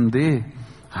entender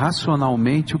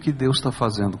racionalmente o que Deus está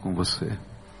fazendo com você.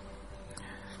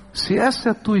 Se essa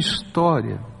é a tua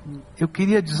história, eu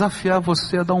queria desafiar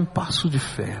você a dar um passo de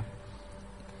fé.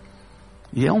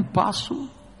 E é um passo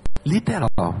literal.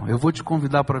 Eu vou te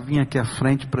convidar para vir aqui à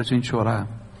frente para a gente orar.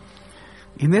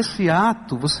 E nesse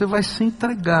ato você vai se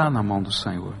entregar na mão do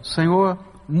Senhor. Senhor,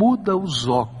 muda os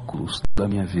óculos da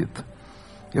minha vida.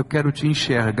 Eu quero te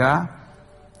enxergar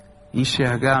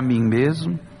a mim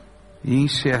mesmo e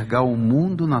enxergar o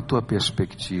mundo na tua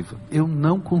perspectiva. Eu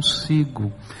não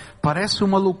consigo. Parece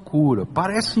uma loucura,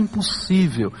 parece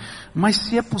impossível, mas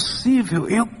se é possível,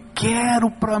 eu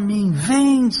quero para mim.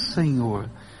 Vem, Senhor.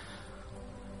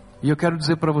 E eu quero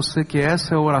dizer para você que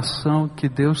essa é a oração que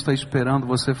Deus está esperando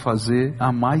você fazer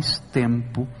há mais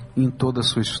tempo em toda a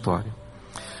sua história.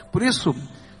 Por isso,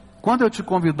 quando eu te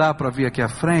convidar para vir aqui à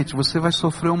frente, você vai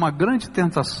sofrer uma grande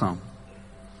tentação.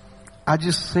 A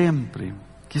de sempre,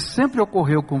 que sempre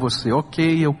ocorreu com você.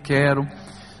 Ok, eu quero,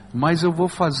 mas eu vou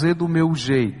fazer do meu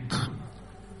jeito.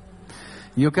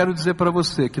 E eu quero dizer para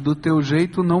você que do teu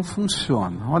jeito não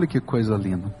funciona. Olha que coisa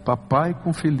linda. Papai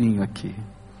com filhinho aqui.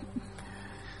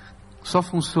 Só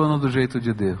funciona do jeito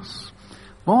de Deus.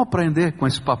 Vamos aprender com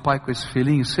esse papai, com esse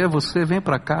filhinho. Se é você, vem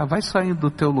para cá, vai saindo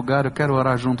do teu lugar, eu quero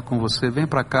orar junto com você. Vem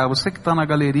para cá, você que está na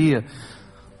galeria,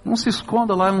 não se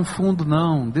esconda lá no fundo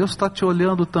não. Deus está te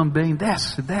olhando também.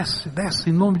 Desce, desce, desce,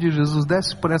 em nome de Jesus.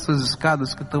 Desce por essas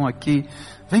escadas que estão aqui.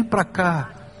 Vem para cá.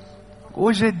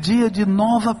 Hoje é dia de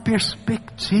nova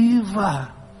perspectiva.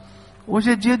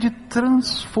 Hoje é dia de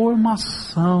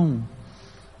transformação.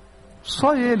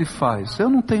 Só Ele faz. Eu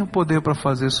não tenho poder para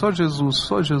fazer. Só Jesus,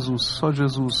 só Jesus, só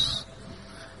Jesus.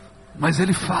 Mas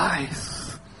Ele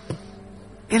faz.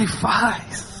 Ele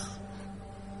faz.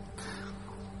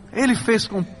 Ele fez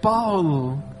com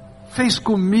Paulo, fez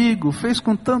comigo, fez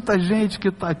com tanta gente que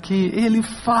está aqui. Ele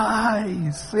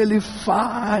faz. Ele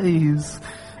faz.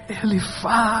 Ele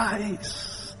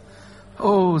faz.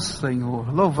 Oh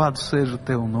Senhor, louvado seja o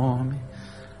teu nome,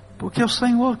 porque é o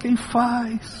Senhor quem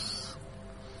faz.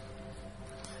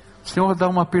 Senhor, dá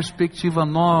uma perspectiva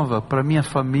nova para minha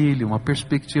família, uma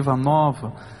perspectiva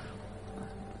nova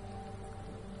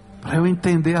para eu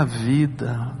entender a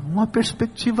vida, uma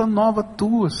perspectiva nova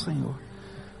tua, Senhor.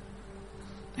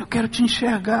 Eu quero te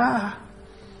enxergar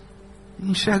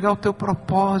o teu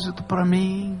propósito para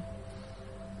mim.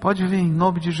 Pode vir em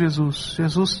nome de Jesus.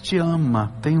 Jesus te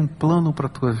ama, tem um plano para a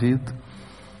tua vida.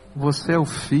 Você é o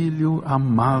filho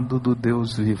amado do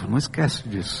Deus vivo, não esquece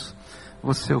disso.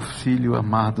 Você é o filho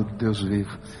amado do Deus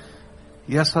vivo.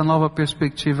 E essa nova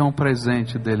perspectiva é um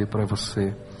presente dele para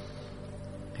você.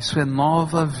 Isso é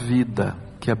nova vida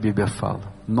que a Bíblia fala.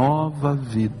 Nova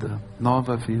vida,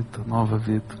 nova vida, nova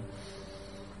vida.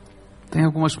 Tem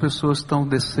algumas pessoas que estão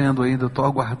descendo ainda. Eu estou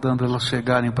aguardando elas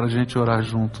chegarem para a gente orar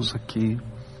juntos aqui.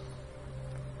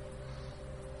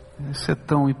 Isso é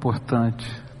tão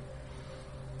importante.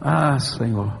 Ah,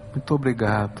 Senhor, muito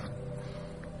obrigado.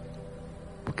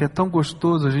 Porque é tão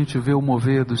gostoso a gente ver o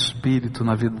mover do Espírito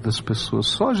na vida das pessoas.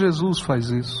 Só Jesus faz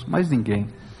isso, mais ninguém.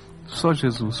 Só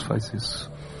Jesus faz isso,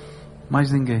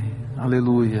 mais ninguém.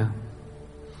 Aleluia.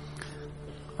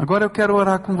 Agora eu quero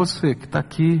orar com você que está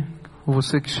aqui, ou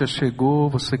você que já chegou,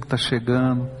 você que está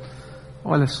chegando.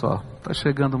 Olha só, está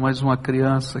chegando mais uma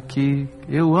criança aqui.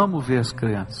 Eu amo ver as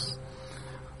crianças.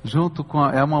 Junto com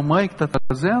é a mamãe que está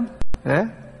trazendo? É?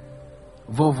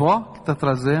 Vovó que está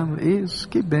trazendo? Isso,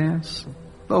 que bênção.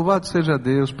 Louvado seja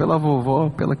Deus pela vovó,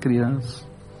 pela criança.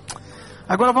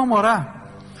 Agora vamos orar.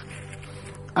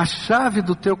 A chave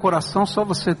do teu coração só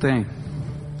você tem.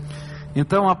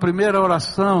 Então a primeira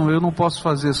oração eu não posso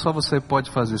fazer, só você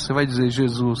pode fazer. Você vai dizer: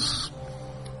 Jesus,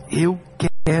 eu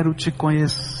quero te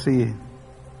conhecer.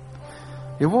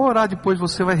 Eu vou orar, depois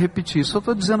você vai repetir. Só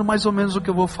estou dizendo mais ou menos o que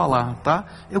eu vou falar, tá?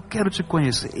 Eu quero te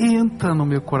conhecer. Entra no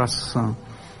meu coração.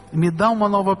 Me dá uma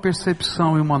nova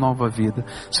percepção e uma nova vida.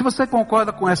 Se você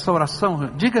concorda com essa oração,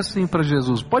 diga assim para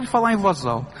Jesus. Pode falar em voz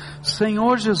alta.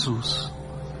 Senhor Jesus,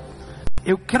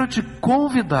 eu quero te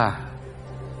convidar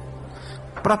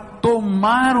para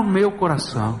tomar o meu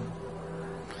coração,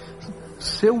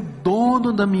 ser o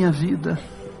dono da minha vida.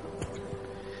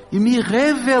 e me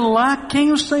revelar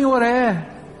quem o Senhor é.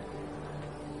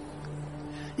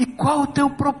 E qual o teu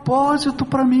propósito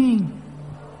para mim?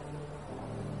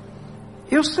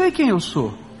 Eu sei quem eu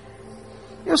sou.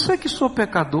 Eu sei que sou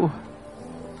pecador.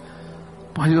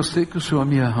 Mas eu sei que o Senhor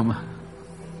me ama.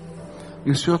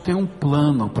 E o Senhor tem um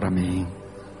plano para mim.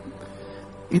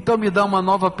 Então me dá uma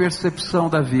nova percepção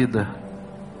da vida,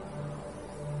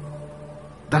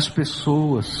 das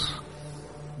pessoas,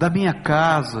 da minha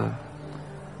casa,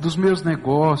 dos meus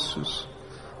negócios,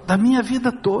 da minha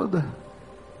vida toda.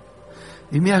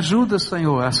 E me ajuda,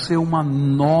 Senhor, a ser uma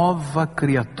nova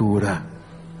criatura.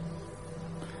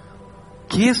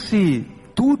 Que esse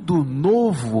tudo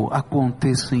novo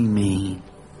aconteça em mim.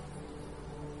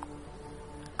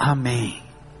 Amém.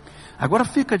 Agora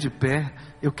fica de pé,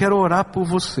 eu quero orar por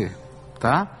você,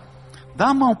 tá? Dá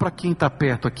a mão para quem está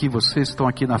perto aqui, vocês estão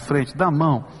aqui na frente, dá a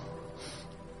mão.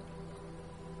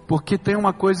 Porque tem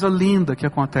uma coisa linda que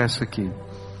acontece aqui.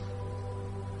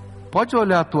 Pode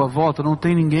olhar à tua volta, não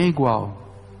tem ninguém igual.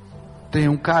 Tem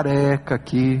um careca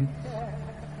aqui,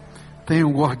 tem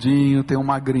um gordinho, tem um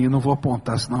magrinho, não vou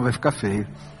apontar senão vai ficar feio,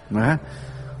 né?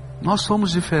 Nós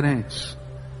somos diferentes.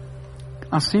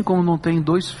 Assim como não tem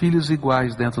dois filhos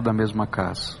iguais dentro da mesma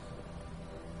casa.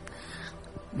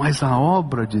 Mas a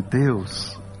obra de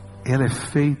Deus, ela é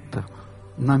feita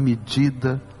na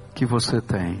medida que você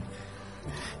tem.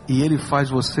 E Ele faz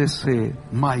você ser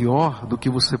maior do que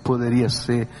você poderia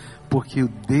ser, porque o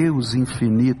Deus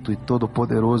infinito e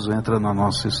todo-poderoso entra na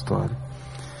nossa história.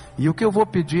 E o que eu vou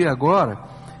pedir agora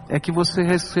é que você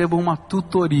receba uma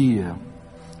tutoria,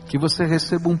 que você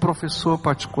receba um professor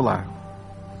particular.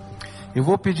 Eu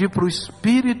vou pedir para o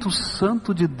Espírito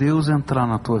Santo de Deus entrar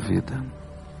na tua vida,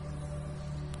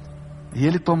 e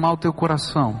Ele tomar o teu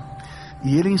coração,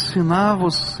 e Ele ensinar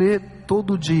você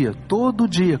todo dia,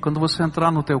 quando você entrar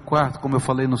no teu quarto, como eu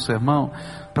falei no sermão,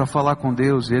 para falar com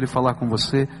Deus e Ele falar com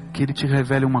você, que Ele te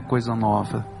revele uma coisa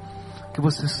nova, que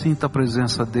você sinta a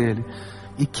presença dEle,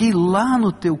 e que lá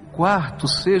no teu quarto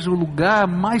seja o lugar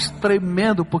mais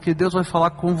tremendo, porque Deus vai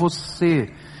falar com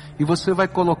você, e você vai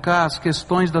colocar as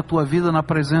questões da tua vida na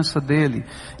presença dEle,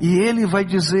 e Ele vai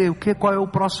dizer qual é o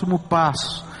próximo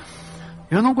passo.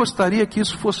 Eu não gostaria que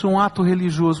isso fosse um ato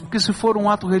religioso, porque se for um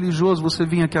ato religioso, você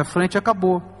vir aqui à frente e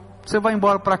acabou. Você vai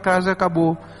embora para casa e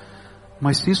acabou.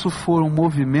 Mas se isso for um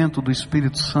movimento do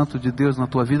Espírito Santo de Deus na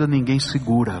tua vida, ninguém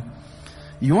segura.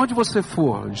 E onde você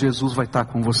for, Jesus vai estar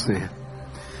com você.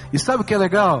 E sabe o que é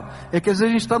legal? É que às vezes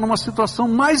a gente está numa situação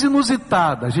mais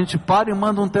inusitada. A gente para e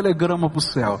manda um telegrama para o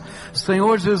céu.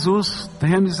 Senhor Jesus,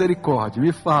 tenha misericórdia,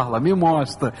 me fala, me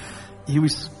mostra. E o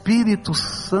Espírito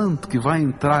Santo que vai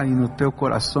entrar aí no teu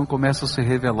coração começa a se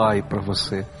revelar aí para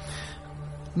você.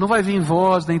 Não vai vir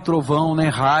voz, nem trovão, nem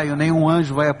raio, nem um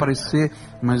anjo vai aparecer,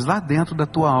 mas lá dentro da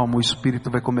tua alma o Espírito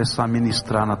vai começar a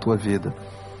ministrar na tua vida.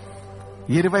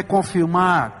 E Ele vai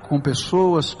confirmar com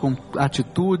pessoas, com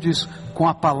atitudes, com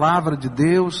a palavra de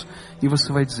Deus, e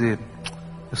você vai dizer: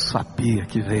 eu sabia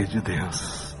que veio de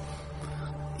Deus.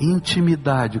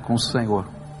 Intimidade com o Senhor.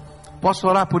 Posso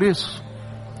orar por isso?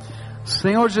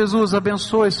 Senhor Jesus,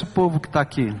 abençoa esse povo que está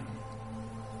aqui.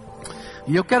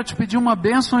 E eu quero te pedir uma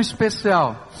bênção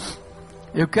especial.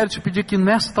 Eu quero te pedir que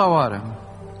nesta hora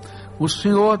o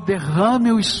Senhor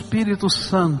derrame o Espírito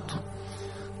Santo,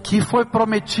 que foi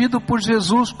prometido por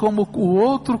Jesus como o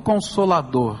outro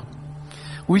Consolador,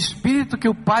 o Espírito que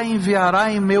o Pai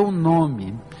enviará em meu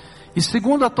nome. E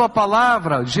segundo a tua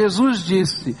palavra, Jesus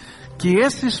disse que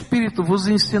esse Espírito vos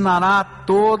ensinará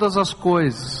todas as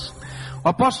coisas. O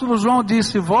apóstolo João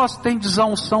disse: vós tendes a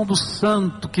unção do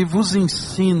Santo que vos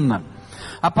ensina.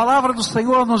 A palavra do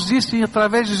Senhor nos disse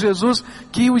através de Jesus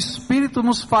que o Espírito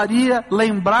nos faria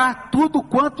lembrar tudo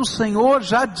quanto o Senhor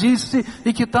já disse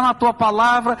e que está na tua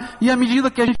palavra, e à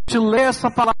medida que a gente lê essa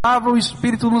palavra, o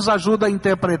Espírito nos ajuda a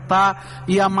interpretar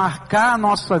e a marcar a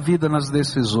nossa vida nas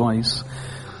decisões.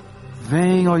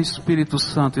 Vem, ó Espírito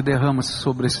Santo, e derrama-se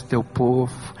sobre esse teu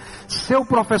povo, seu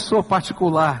professor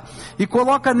particular, e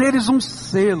coloca neles um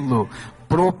selo: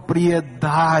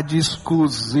 propriedade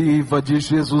exclusiva de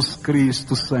Jesus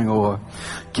Cristo, Senhor.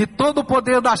 Que todo o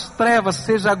poder das trevas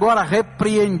seja agora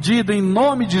repreendido em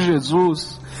nome de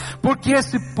Jesus, porque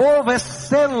esse povo é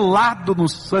selado no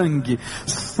sangue,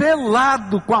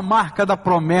 selado com a marca da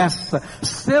promessa,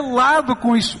 selado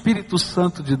com o Espírito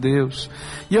Santo de Deus.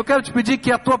 E eu quero te pedir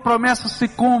que a tua promessa se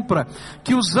cumpra,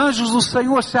 que os anjos do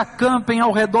Senhor se acampem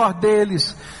ao redor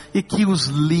deles, e que os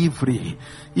livre,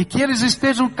 e que eles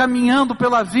estejam caminhando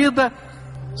pela vida,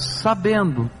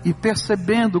 sabendo e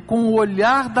percebendo com o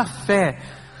olhar da fé,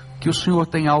 que o Senhor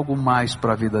tem algo mais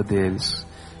para a vida deles.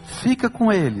 Fica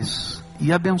com eles,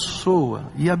 e abençoa,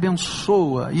 e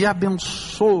abençoa, e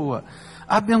abençoa.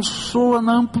 Abençoa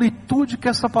na amplitude que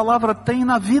essa palavra tem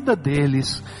na vida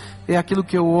deles. É aquilo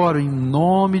que eu oro em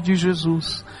nome de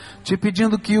Jesus, te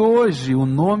pedindo que hoje o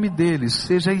nome deles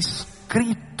seja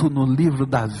escrito no livro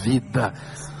da vida,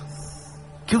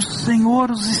 que o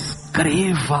Senhor os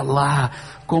escreva lá,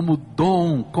 como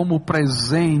dom, como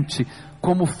presente,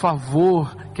 como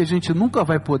favor, que a gente nunca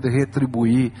vai poder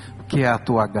retribuir, que é a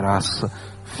tua graça.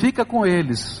 Fica com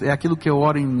eles, é aquilo que eu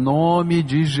oro em nome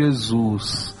de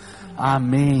Jesus,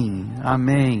 amém,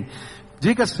 amém.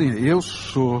 Diga assim: eu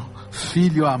sou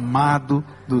filho amado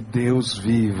do Deus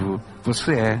vivo.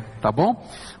 Você é, tá bom?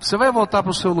 Você vai voltar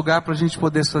para o seu lugar para a gente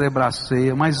poder celebrar a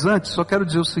ceia, mas antes só quero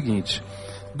dizer o seguinte,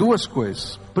 duas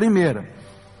coisas. Primeira,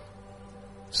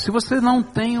 se você não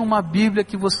tem uma Bíblia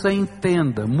que você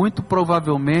entenda, muito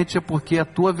provavelmente é porque a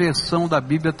tua versão da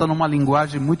Bíblia está numa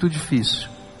linguagem muito difícil,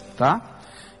 tá?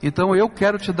 Então eu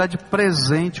quero te dar de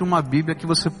presente uma Bíblia que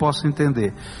você possa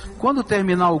entender. Quando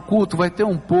terminar o culto, vai ter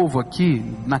um povo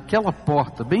aqui, naquela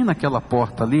porta, bem naquela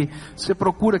porta ali, você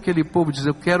procura aquele povo e diz: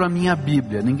 eu quero a minha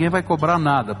Bíblia. Ninguém vai cobrar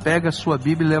nada, pega a sua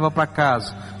Bíblia e leva para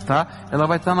casa, tá? Ela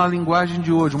vai estar na linguagem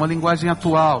de hoje, uma linguagem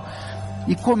atual.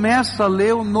 E começa a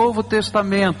ler o Novo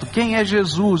Testamento, quem é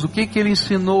Jesus, o que ele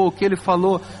ensinou, o que ele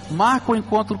falou. Marca um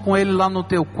encontro com ele lá no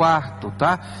teu quarto,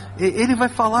 tá? Ele vai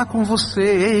falar com você,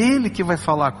 é ele que vai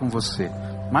falar com você,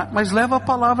 mas leva a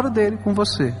palavra dele com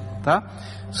você, tá?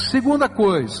 Segunda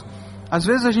coisa, às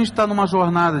vezes a gente está numa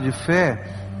jornada de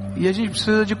fé e a gente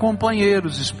precisa de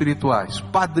companheiros espirituais,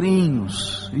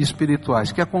 padrinhos espirituais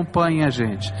que acompanhem a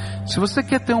gente. Se você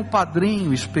quer ter um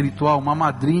padrinho espiritual, uma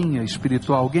madrinha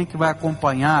espiritual, alguém que vai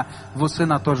acompanhar você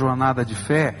na tua jornada de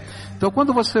fé, então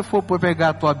quando você for pegar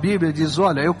a tua Bíblia, diz: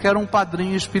 olha, eu quero um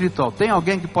padrinho espiritual, tem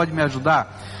alguém que pode me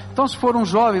ajudar? Então se for um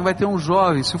jovem, vai ter um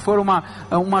jovem, se for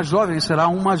uma jovem, será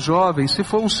uma jovem, se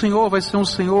for um senhor, vai ser um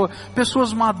senhor,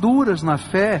 pessoas maduras na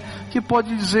fé, que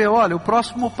pode dizer: olha, o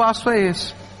próximo passo é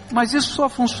esse. Mas isso só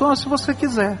funciona se você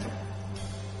quiser.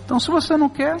 Então se você não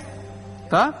quer,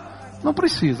 tá? Não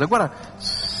precisa. Agora,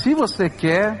 se você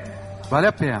quer, vale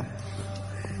a pena.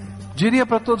 Diria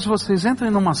para todos vocês: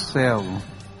 entrem numa célula,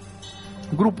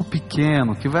 um grupo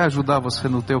pequeno, que vai ajudar você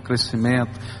no teu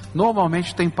crescimento.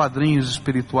 Normalmente tem padrinhos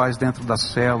espirituais dentro das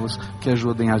células que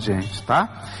ajudem a gente,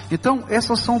 tá? Então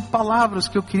essas são palavras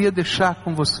que eu queria deixar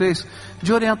com vocês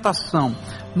de orientação.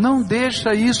 Não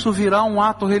deixa isso virar um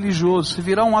ato religioso. Se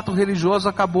virar um ato religioso,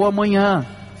 acabou amanhã.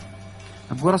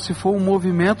 Agora, se for um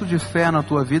movimento de fé na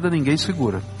tua vida, ninguém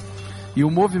segura. E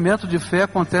o movimento de fé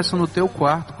acontece no teu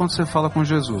quarto, quando você fala com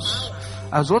Jesus.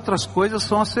 As outras coisas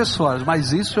são acessórias,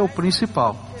 mas isso é o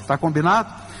principal. Tá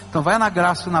combinado? Então vai na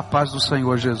graça e na paz do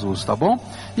Senhor Jesus, tá bom?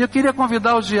 E eu queria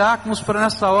convidar os diáconos para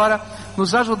nessa hora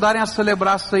nos ajudarem a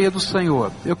celebrar a ceia do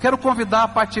Senhor. Eu quero convidar a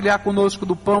partilhar conosco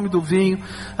do pão e do vinho,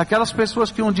 aquelas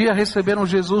pessoas que um dia receberam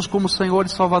Jesus como Senhor e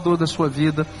Salvador da sua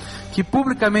vida, que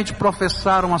publicamente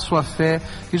professaram a sua fé,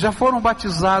 que já foram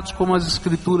batizados como as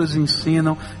Escrituras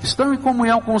ensinam, estão em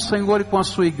comunhão com o Senhor e com a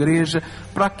sua igreja,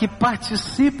 para que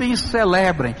participem e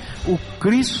celebrem o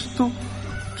Cristo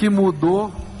que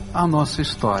mudou a nossa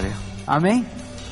história. Amém?